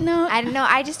 Yeah. No. I don't know.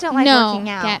 I just don't like working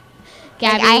out.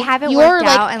 Gabby, I haven't worked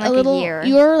out in like a year.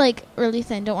 You're like really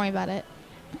thin. Don't worry about it.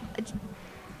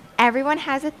 Everyone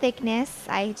has a thickness.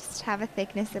 I just have a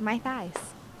thickness in my thighs.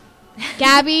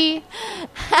 Gabby,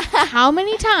 how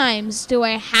many times do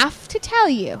I have to tell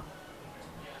you?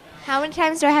 How many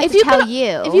times do I have to tell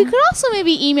you? If you could also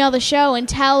maybe email the show and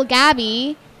tell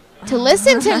Gabby to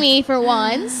listen to me for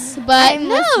once, but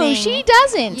she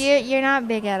doesn't. You're not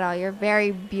big at all. You're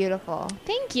very beautiful.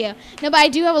 Thank you. No, but I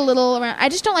do have a little around. I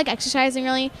just don't like exercising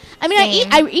really. I mean,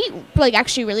 I eat like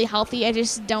actually really healthy. I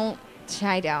just don't.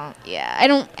 I don't. Yeah, I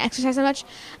don't exercise that much.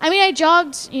 I mean, I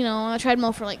jogged, on a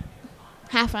treadmill for like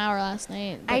half an hour last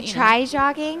night. But, I try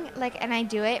jogging, and I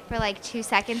do it for 2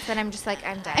 seconds, then I'm just like,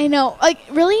 I'm done. I know.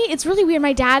 Really, it's really weird.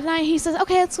 My dad and he says,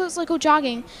 okay, let's go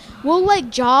jogging. We'll,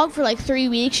 jog for, 3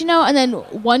 weeks, and then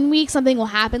 1 week something will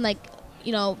happen. The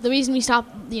reason we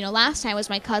stopped, last time was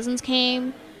my cousins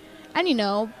came. And,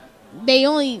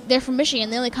 they're from Michigan.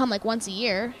 They only come, once a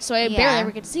year. So I barely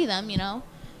ever get to see them, we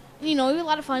have a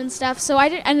lot of fun and stuff. So I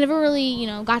never really,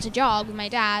 got to jog with my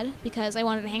dad because I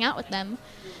wanted to hang out with them.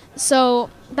 So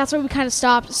that's where we kind of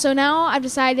stopped. So now I've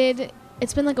decided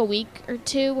it's been a week or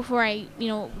two before I,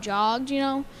 jogged,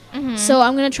 Mm-hmm. So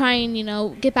I'm going to try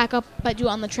and, get back up, but do it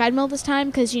on the treadmill this time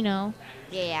because, it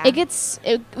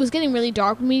was getting really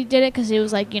dark when we did it because it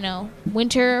was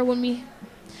winter when we,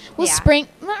 spring,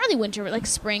 not really winter, but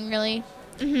spring really.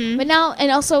 Mm-hmm. But now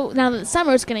that it's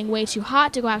summer, it's getting way too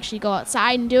hot to actually go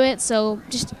outside and do it. So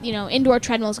just, indoor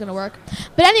treadmill is going to work.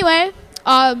 But anyway,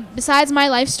 besides my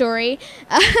life story,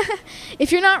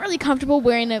 if you're not really comfortable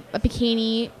wearing a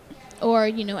bikini or,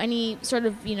 any sort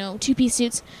of, two-piece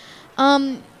suits,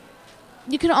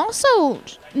 you can also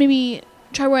maybe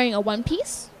try wearing a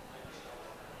one-piece.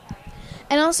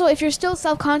 And also, if you're still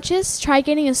self-conscious, try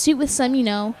getting a suit with some,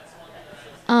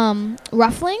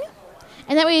 ruffling.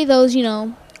 And that way those,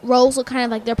 rolls look kind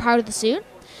of like they're part of the suit.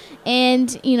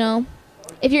 And,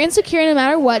 if you're insecure no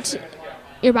matter what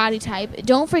your body type,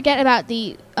 don't forget about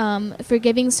the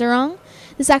Forgiving Sarong.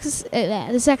 This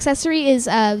accessory is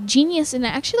genius, and it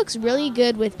actually looks really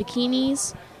good with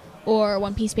bikinis or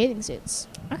one-piece bathing suits.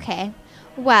 Okay.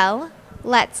 Well,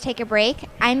 let's take a break.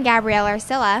 I'm Gabrielle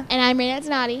Arcilla. And I'm Raina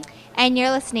Donati. And you're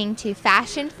listening to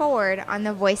Fashion Forward on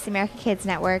the Voice America Kids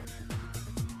Network.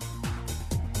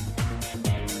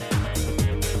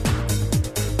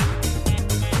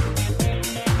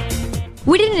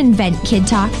 We didn't invent Kid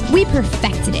Talk, we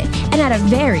perfected it, and at a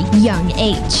very young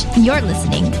age. You're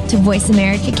listening to Voice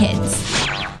America Kids.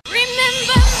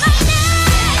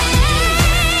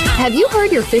 Have you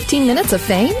heard your 15 minutes of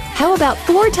fame? How about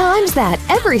 4 times that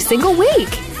every single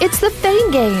week? It's the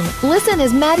Fame Game. Listen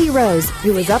as Maddie Rose,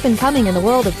 who is up and coming in the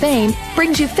world of fame,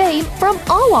 brings you fame from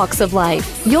all walks of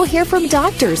life. You'll hear from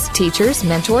doctors, teachers,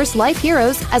 mentors, life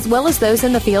heroes, as well as those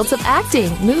in the fields of acting,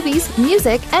 movies,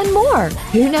 music, and more.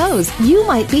 Who knows? You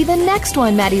might be the next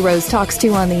one Maddie Rose talks to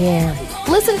on the air.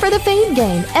 Listen for the Fame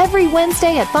Game every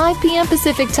Wednesday at 5 p.m.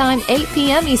 Pacific Time, 8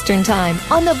 p.m. Eastern Time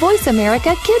on the Voice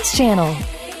America Kids channel.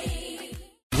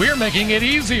 We're making it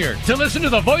easier to listen to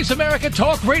the Voice America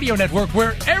Talk Radio Network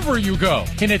wherever you go.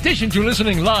 In addition to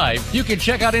listening live, you can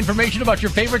check out information about your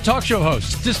favorite talk show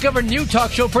hosts, discover new talk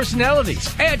show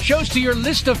personalities, add shows to your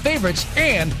list of favorites,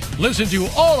 and listen to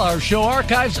all our show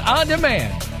archives on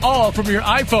demand. All from your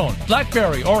iPhone,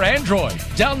 BlackBerry, or Android.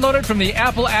 Download it from the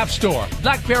Apple App Store,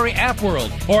 BlackBerry App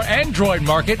World, or Android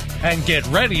Market, and get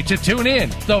ready to tune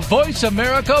in. The Voice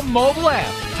America mobile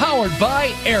app, powered by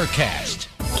Aircast.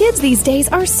 Kids these days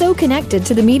are so connected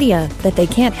to the media that they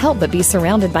can't help but be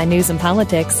surrounded by news and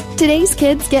politics. Today's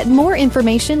kids get more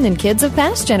information than kids of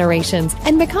past generations,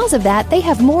 and because of that, they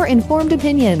have more informed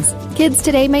opinions. Kids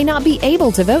today may not be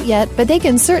able to vote yet, but they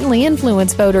can certainly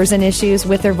influence voters and issues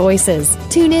with their voices.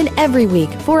 Tune in every week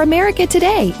for America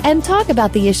Today and talk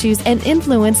about the issues and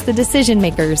influence the decision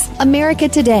makers. America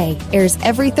Today airs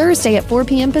every Thursday at 4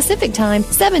 p.m. Pacific Time,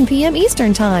 7 p.m.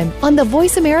 Eastern Time on the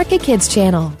Voice America Kids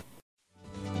channel.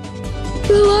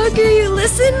 The longer you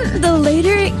listen, the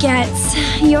later it gets.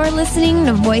 You're listening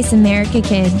to Voice America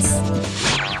Kids.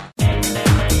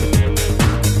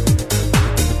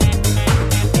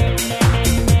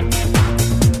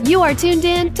 You are tuned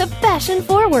in to Fashion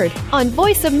Forward on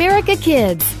Voice America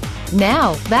Kids.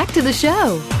 Now, back to the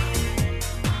show.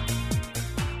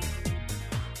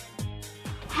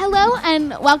 Hello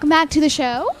and welcome back to the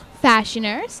show,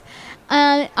 Fashioners.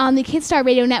 On the Kidstar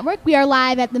Radio Network, we are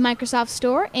live at the Microsoft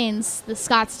Store in the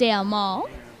Scottsdale Mall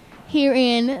here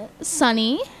in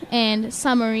sunny and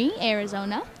summery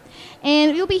Arizona.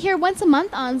 And we'll be here once a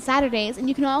month on Saturdays, and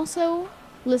you can also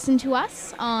listen to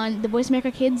us on the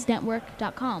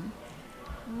VoiceAmericaKidsNetwork.com.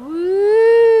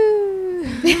 Woo!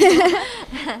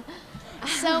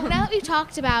 So now that we've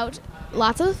talked about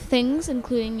lots of things,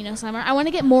 including, summer, I want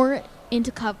to get more into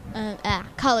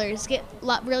colors, get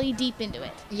really deep into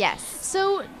it. Yes.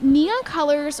 So neon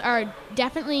colors are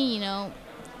definitely,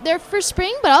 they're for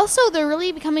spring, but also they're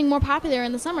really becoming more popular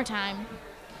in the summertime.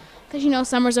 Because,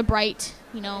 summer's a bright,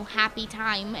 happy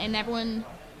time, and everyone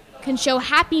can show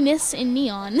happiness in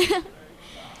neon.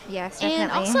 Yes, definitely.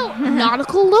 And also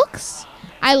nautical looks.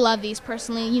 I love these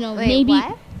personally. Wait, maybe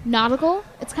what? Nautical.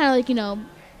 It's kind of like,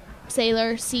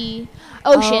 sailor, sea,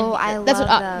 ocean. Oh, I That's love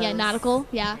what, yeah, those. nautical,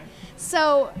 yeah.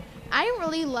 So I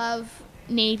really love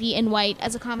navy and white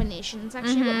as a combination. It's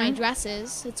actually what my dress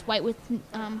is. It's white with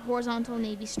horizontal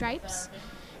navy stripes.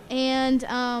 And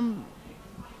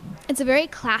it's a very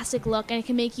classic look, and it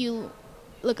can make you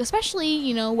look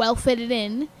especially, well fitted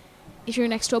in if you're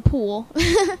next to a pool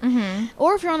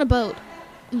or if you're on a boat.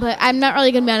 But I'm not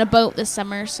really going to be on a boat this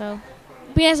summer, so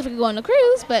it'd be nice if we could go on a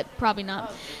cruise, but probably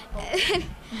not.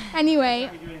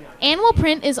 Anyway, animal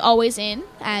print is always in,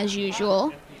 as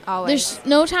usual. Always. There's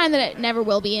no time that it never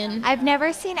will be in. I've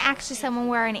never seen actually someone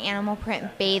wear an animal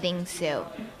print bathing suit.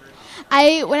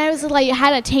 When I was little, I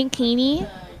had a tankini.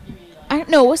 I don't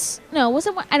know. I don't know. It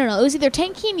was either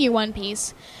tankini or one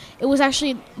piece. It was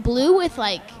actually blue with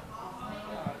like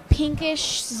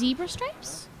pinkish zebra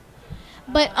stripes.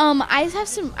 But I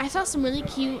saw some really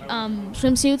cute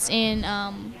swimsuits in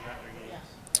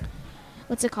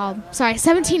what's it called? Sorry,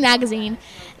 17 magazine.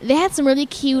 They had some really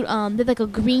cute. They had like a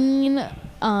green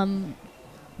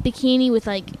bikini with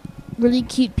like really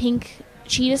cute pink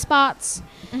cheetah spots.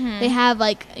 They have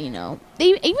like even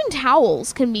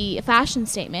towels can be a fashion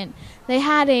statement. They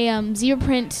had a zebra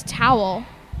print towel,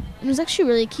 and it was actually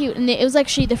really cute. And it was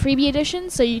actually the freebie edition,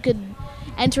 so you could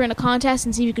enter in a contest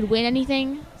and see if you could win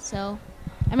anything. So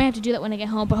I might have to do that when I get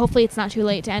home, but hopefully it's not too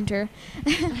late to enter.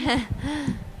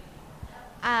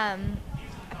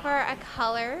 For a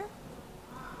color,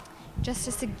 just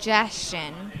a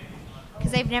suggestion,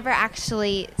 because I've never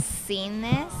actually seen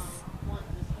this.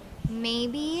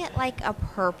 Maybe like a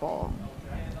purple.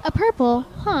 A purple,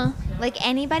 huh? Like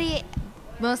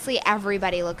mostly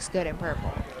everybody looks good in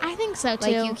purple. I think so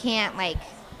too. Like you can't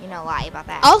lie about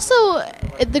that. Also,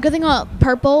 the good thing about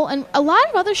purple and a lot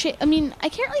of other shades. I mean, I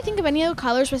can't really think of any other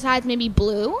colors besides maybe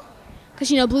blue, because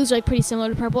blue's like pretty similar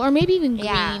to purple, or maybe even green.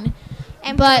 Yeah.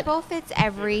 And but purple fits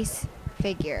every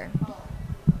figure,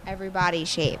 every body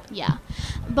shape. Yeah,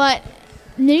 but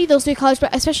maybe those three colors,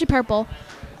 but especially purple.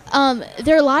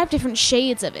 There are a lot of different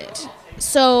shades of it.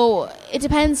 So it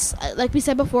depends, like we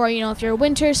said before, if you're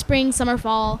winter, spring, summer,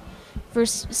 fall, for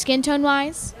skin tone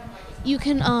wise, you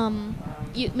can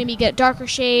you maybe get darker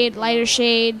shade, lighter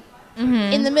shade,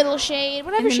 in the middle shade,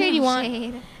 whatever shade you want.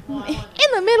 In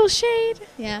the middle shade.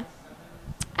 Yeah.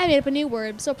 I made up a new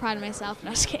word. I'm so proud of myself.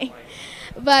 No, just kidding.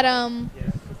 But,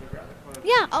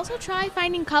 yeah, also try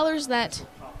finding colors that,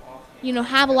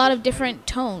 have a lot of different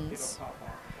tones.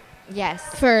 Yes.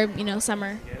 For,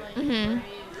 summer.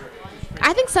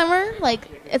 I think summer,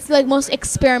 it's the most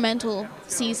experimental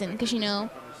season because, you're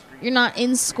not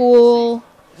in school.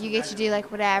 You get to do,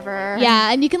 whatever.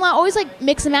 Yeah, and you can always,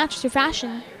 mix and match with your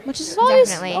fashion, which is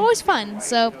always fun.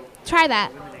 So try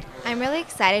that. I'm really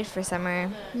excited for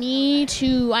summer. Me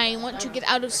too. I want to get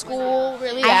out of school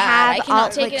really bad. I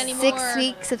cannot take it anymore. 6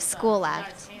 weeks of school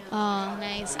left. Oh,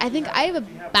 nice. I think I have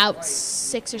about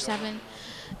 6 or 7.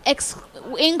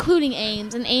 Including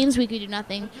Ames. And Ames week we do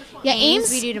nothing. Yeah,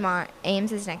 Ames we do tomorrow.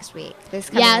 Ames is next week.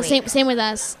 This coming week. Same with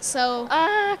us. So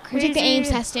we take the Ames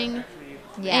testing.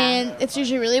 Yeah. And it's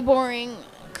usually really boring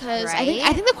because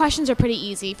I think the questions are pretty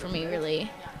easy for me, really.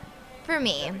 For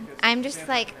me, I'm just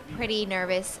pretty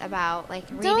nervous about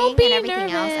reading Don't be and everything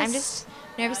nervous. else. I'm just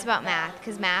nervous about math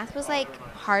because math was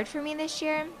hard for me this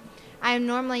year. I'm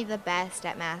normally the best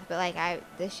at math, but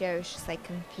this year was just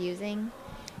confusing.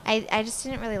 I just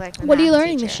didn't really like the What math are you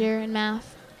learning teacher. this year in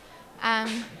math?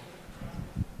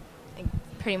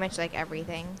 Pretty much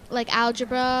everything.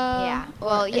 Algebra? Yeah.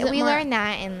 Well, we more learned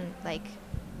that in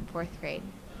 4th grade.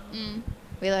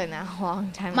 We learned that a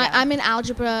long time ago. I'm in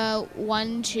algebra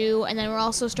 1, 2, and then we're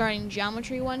also starting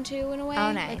geometry 1, 2 in a way.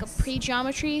 Oh, nice. Like a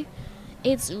pre-geometry.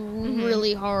 It's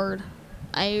really hard.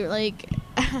 I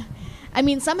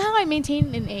mean, somehow I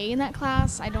maintained an A in that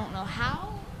class. I don't know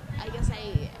how. I guess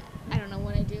I don't know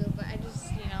what I do, but I just,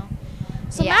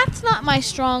 So math's not my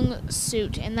strong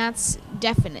suit, and that's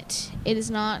definite. It is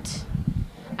not.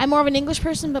 I'm more of an English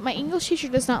person, but my English teacher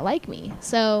does not like me,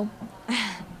 so.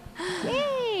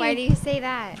 Yay. Why do you say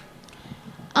that?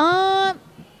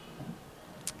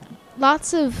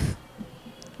 Lots of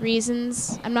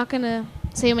reasons. I'm not going to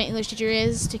say who my English teacher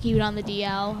is to keep it on the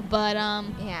DL, but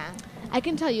yeah. I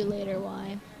can tell you later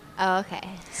why. Oh, okay.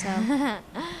 So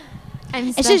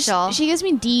I'm special. She gives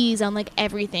me D's on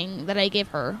everything that I give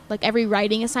her, every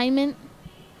writing assignment.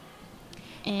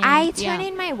 And, I turn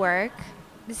in my work.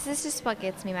 This is just what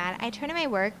gets me mad. I turn in my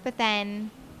work, but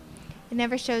then it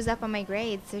never shows up on my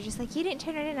grades. So just you didn't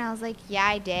turn it in. I was like, yeah,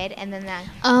 I did. And then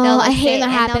I hate when that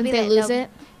happens. They lose it.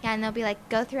 Yeah, and they'll be like,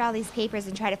 go through all these papers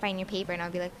and try to find your paper. And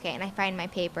I'll be like, okay. And I find my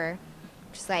paper.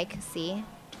 Just see,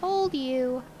 told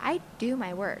you. I do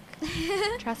my work.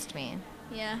 Trust me.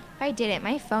 Yeah. If I didn't,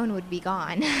 my phone would be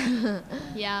gone.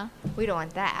 Yeah. We don't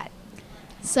want that.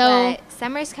 So but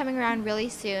summer's coming around really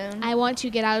soon. I want to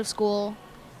get out of school.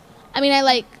 I mean, I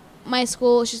like my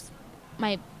school. It's just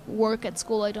my work at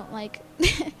school I don't like,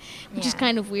 which is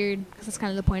kind of weird because that's kind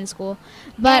of the point of school.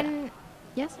 But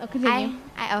yes, I'll continue.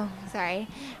 Sorry.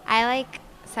 I like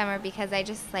summer because I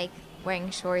just like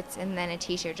wearing shorts and then a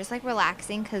t-shirt, just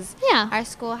relaxing because our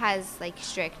school has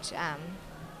strict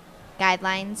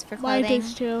guidelines for clothing. Mine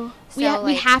does too. So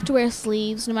we have to wear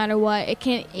sleeves no matter what. It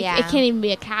can't. It can't even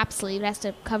be a cap sleeve. It has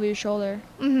to cover your shoulder.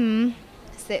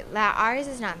 So ours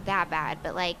is not that bad,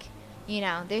 but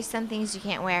there's some things you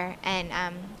can't wear, and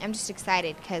I'm just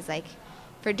excited because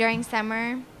for during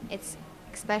summer, it's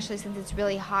especially since it's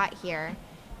really hot here,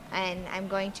 and I'm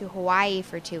going to Hawaii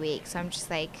for 2 weeks. So I'm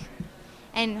just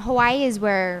and Hawaii is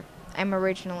where I'm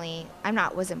originally.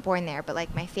 Wasn't born there,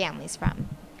 but my family's from.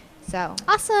 So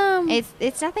awesome!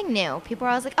 It's nothing new. People are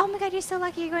always like, "Oh my God, you're so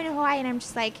lucky you're going to Hawaii," and I'm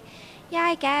just yeah,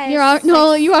 I guess.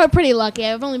 You are pretty lucky.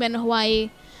 I've only been to Hawaii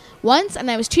once, and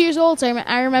I was 2 years old, so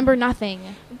I remember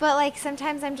nothing. But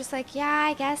sometimes I'm just yeah,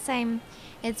 I guess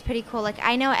it's pretty cool.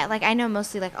 I know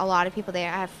mostly a lot of people there.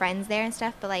 I have friends there and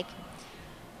stuff, but I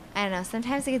don't know.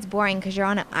 Sometimes it gets boring because you're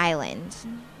on an island.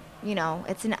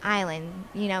 It's an island.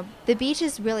 The beach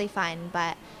is really fun,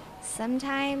 but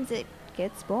sometimes it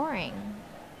gets boring.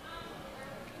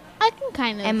 I can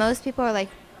kind of. And most people are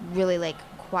really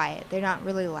quiet. They're not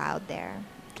really loud there.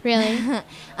 Really?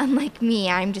 Unlike me,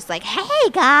 I'm just hey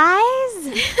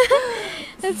guys.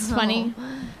 That's funny.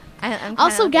 I'm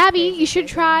also, Gabby, you should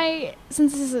try,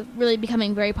 since this is really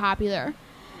becoming very popular,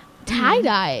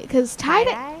 tie-dye. Because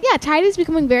tie-dye is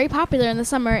becoming very popular in the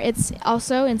summer. It's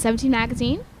also in 17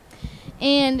 magazine.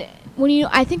 And when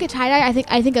I think of tie-dye,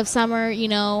 I think of summer,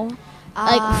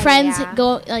 friends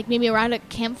go maybe around a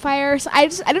campfire. So I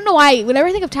don't know why. Whenever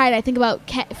I think of tie-dye, I think about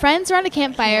friends around a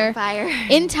campfire.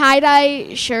 In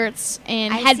tie-dye shirts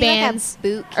and headbands. See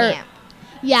boot camp.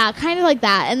 Yeah, kind of like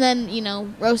that. And then,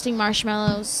 roasting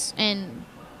marshmallows and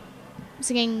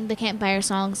singing the campfire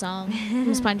song from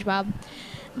SpongeBob.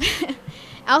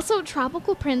 Also,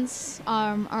 tropical prints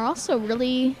are also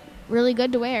really, really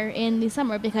good to wear in the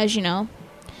summer because, you know,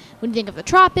 when you think of the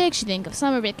tropics, you think of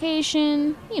summer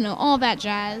vacation, you know, all that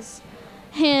jazz.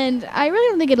 And I really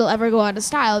don't think it'll ever go out of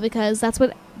style because that's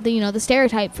what the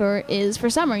stereotype for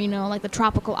summer, you know, like the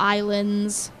tropical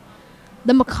islands,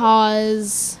 the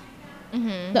macaws,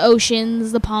 the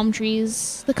oceans, the palm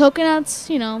trees, the coconuts,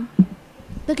 you know,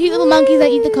 the cute little monkeys that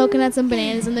eat the coconuts and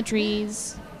bananas in the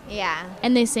trees. Yeah.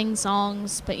 And they sing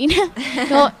songs, but, you know,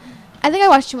 well, I think I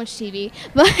watch too much TV.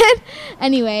 But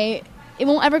anyway, it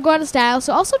won't ever go out of style,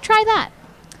 so also try that.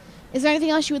 Is there anything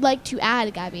else you would like to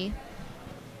add, Gabby,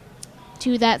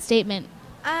 to that statement?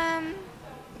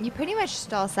 You pretty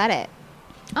much all said it.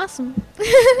 Awesome.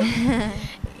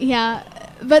 Yeah,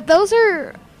 but those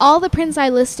are all the prints I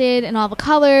listed and all the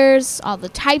colors, all the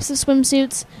types of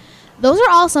swimsuits. Those are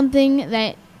all something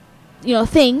that, you know,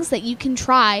 things that you can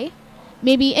try.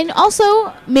 Maybe, and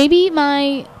also, maybe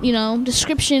my, you know,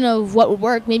 description of what would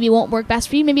work, maybe it won't work best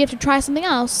for you. Maybe you have to try something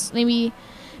else. Maybe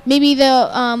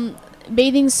the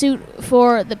bathing suit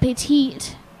for the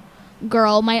petite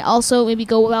girl might also maybe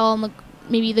go well on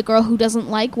maybe the girl who doesn't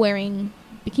like wearing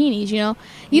bikinis, you know?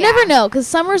 You never know, because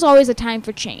summer's always a time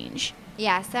for change.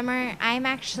 Yeah, summer, I'm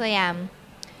actually, I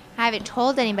haven't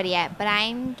told anybody yet, but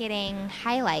I'm getting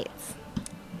highlights.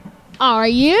 Are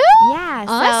you? Yeah,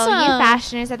 awesome. So you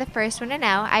fashioners are the first one to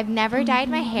know. I've never dyed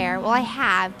my hair. Well, I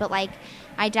have, but, like,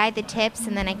 I dyed the tips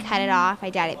and then I cut it off.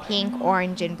 I dyed it pink,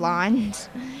 orange, and blonde,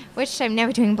 which I'm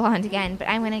never doing blonde again, but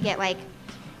I'm going to get, like,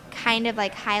 kind of,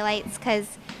 like, highlights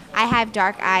because I have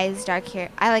dark eyes, dark hair.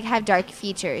 I have dark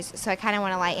features, so I kind of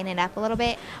want to lighten it up a little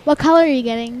bit. What color are you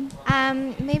getting?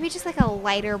 Maybe just like a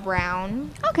lighter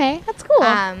brown. Okay, that's cool.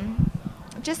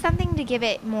 Just something to give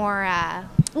it more.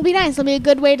 It'll be nice. It'll be a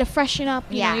good way to freshen up,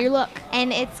 you know, your look.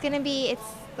 And it's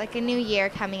like a new year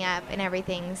coming up and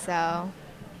everything, so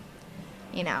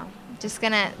you know, just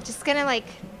gonna like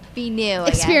be new.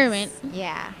 Experiment. I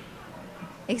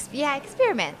guess. Yeah.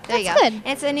 Experiment. There you go. That's good. And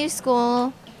it's a new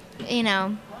school, you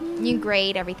know, new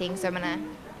grade, everything. So I'm gonna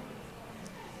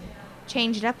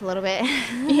change it up a little bit.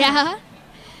 Yeah,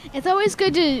 it's always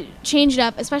good to change it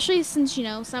up, especially since, you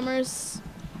know, summer's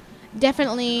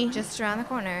definitely just around the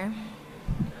corner.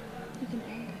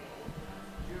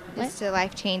 Just a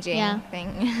life-changing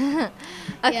thing.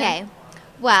 Okay.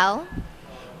 Well,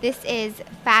 this is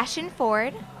Fashion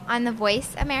Forward on the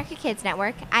Voice America Kids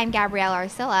Network. I'm Gabrielle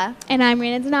Arcilla. And I'm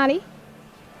Rana Donati.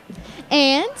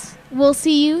 And we'll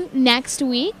see you next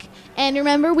week. And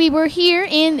remember, we were here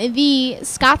in the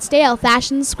Scottsdale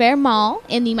Fashion Square Mall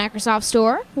in the Microsoft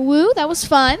Store. Woo, that was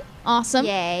fun. Awesome.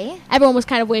 Yay. Everyone was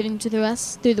kind of waving to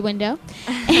us through the window.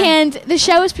 And the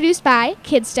show is produced by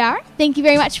Kidstar. Thank you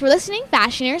very much for listening,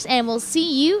 fashioners, and we'll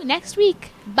see you next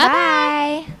week.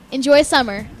 Bye-bye. Bye. Enjoy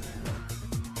summer.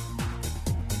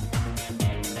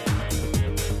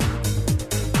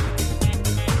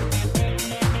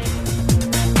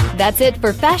 That's it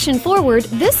for Fashion Forward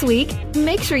this week.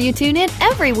 Make sure you tune in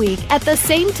every week at the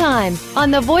same time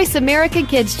on the Voice America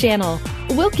Kids channel.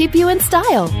 We'll keep you in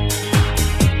style.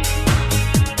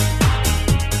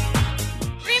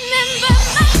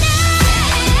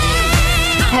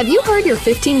 Have you heard your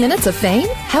 15 minutes of fame?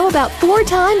 How about 4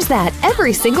 times that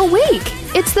every single week?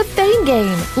 It's the Fame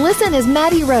Game. Listen as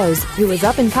Maddie Rose, who is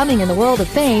up and coming in the world of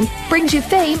fame, brings you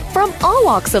fame from all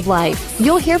walks of life.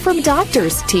 You'll hear from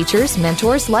doctors, teachers,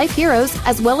 mentors, life heroes,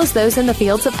 as well as those in the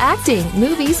fields of acting,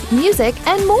 movies, music,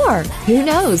 and more. Who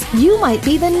knows? You might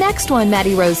be the next one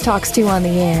Maddie Rose talks to on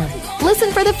the air.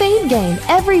 Listen for the Fame Game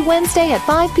every Wednesday at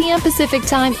 5 p.m. Pacific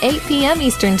Time, 8 p.m.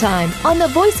 Eastern Time on the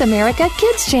Voice America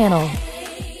Kids channel.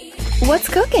 What's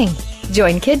cooking?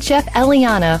 Join Kid Chef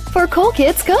Eliana for Cool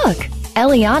Kids Cook.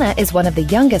 Eliana is one of the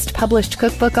youngest published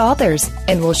cookbook authors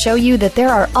and will show you that there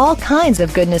are all kinds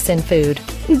of goodness in food,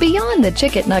 beyond the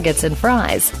chicken nuggets and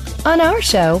fries. On our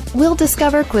show, we'll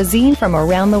discover cuisine from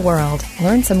around the world,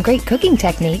 learn some great cooking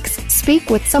techniques, speak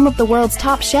with some of the world's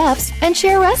top chefs, and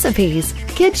share recipes.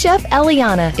 Kid Chef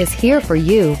Eliana is here for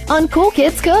you on Cool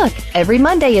Kids Cook every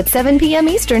Monday at 7 p.m.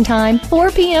 Eastern Time,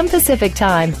 4 p.m. Pacific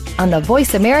Time on the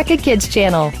Voice America Kids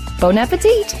channel. Bon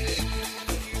appetit!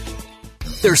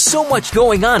 There's so much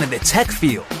going on in the tech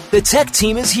field. The tech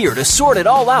team is here to sort it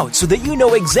all out so that you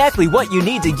know exactly what you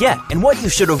need to get and what you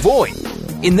should avoid.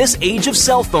 In this age of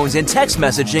cell phones and text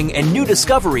messaging and new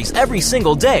discoveries every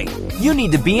single day, you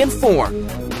need to be informed.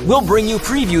 We'll bring you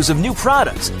previews of new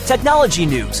products, technology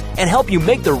news, and help you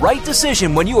make the right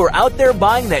decision when you are out there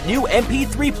buying that new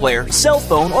MP3 player, cell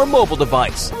phone, or mobile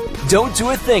device. Don't do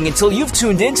a thing until you've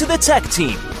tuned into the Tech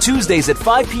Team. Tuesdays at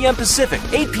 5 p.m. Pacific,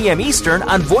 8 p.m. Eastern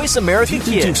on Voice America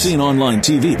Kids. You've seen online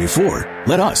TV before.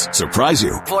 Let us surprise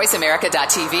you.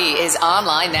 VoiceAmerica.tv is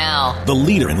online now. The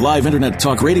leader in live Internet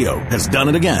talk radio has done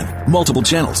it again. Multiple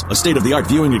channels, a state-of-the-art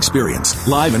viewing experience,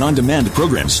 live and on-demand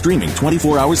programs streaming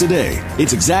 24 hours a day.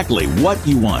 It's exactly what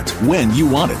you want, when you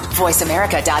want it.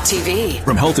 VoiceAmerica.tv.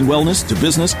 From health and wellness to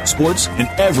business, sports, and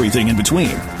everything in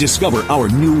between. Discover our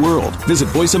new world. Visit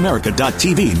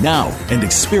VoiceAmerica.tv now and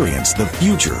experience the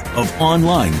future of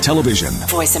online television.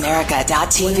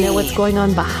 VoiceAmerica.tv. Want to know what's going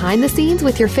on behind the scenes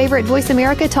with your favorite Voice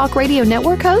America Talk Radio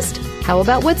Network host? How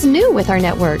about what's new with our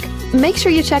network? Make sure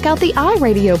you check out the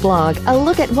iRadio blog, a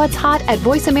look at what's hot at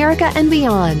Voice America and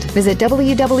beyond. Visit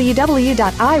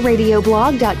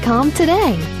www.iradioblog.com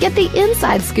today. Get the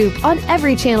inside scoop on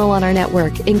every channel on our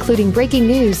network, including breaking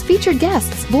news, featured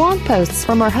guests, blog posts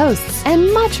from our hosts,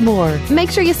 and much more. Make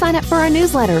sure you sign up for our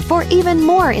newsletter for even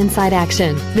more inside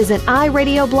action. Visit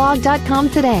iradioblog.com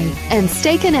today and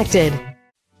stay connected.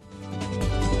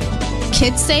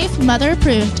 Kids safe, mother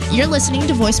approved. You're listening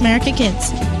to Voice America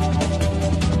Kids.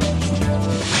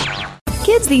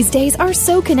 Kids these days are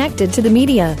so connected to the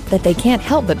media that they can't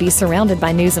help but be surrounded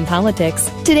by news and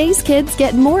politics. Today's kids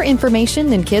get more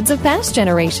information than kids of past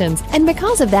generations, and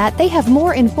because of that, they have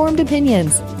more informed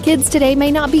opinions. Kids today may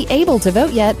not be able to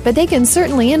vote yet, but they can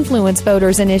certainly influence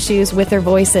voters and issues with their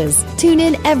voices. Tune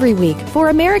in every week for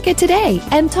America Today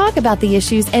and talk about the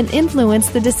issues and influence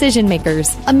the decision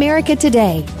makers. America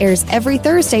Today airs every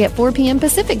Thursday at 4 p.m.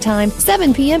 Pacific Time,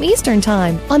 7 p.m. Eastern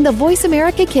Time on the Voice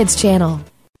America Kids channel.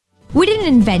 We didn't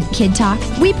invent Kid Talk,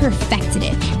 we perfected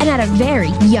it, and at a very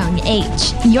young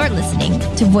age. You're listening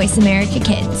to Voice America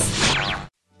Kids.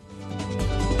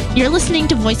 You're listening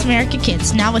to Voice America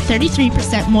Kids, now with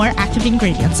 33% more active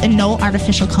ingredients and no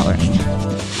artificial coloring.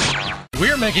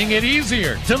 We're making it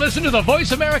easier to listen to the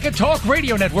Voice America Talk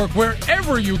Radio Network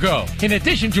wherever you go. In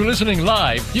addition to listening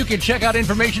live, you can check out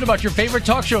information about your favorite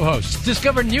talk show hosts,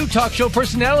 discover new talk show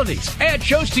personalities, add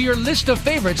shows to your list of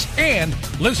favorites, and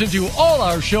listen to all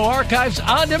our show archives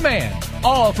on demand.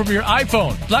 All from your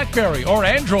iPhone, BlackBerry, or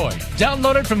Android.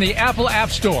 Download it from the Apple App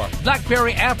Store,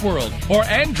 BlackBerry App World, or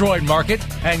Android Market,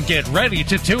 and get ready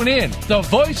to tune in. The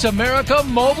Voice America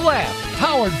mobile app,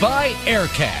 powered by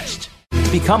Aircast.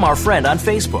 Become our friend on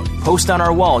Facebook. Post on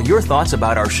our wall your thoughts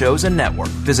about our shows and network.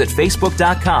 Visit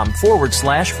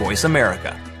Facebook.com/Voice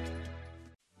America.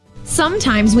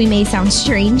 Sometimes we may sound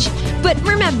strange, but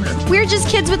remember, we're just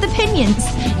kids with opinions.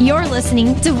 You're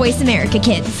listening to Voice America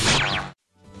Kids.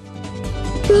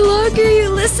 The longer you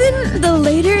listen, the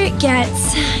later it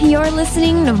gets. You're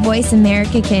listening to Voice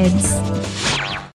America Kids.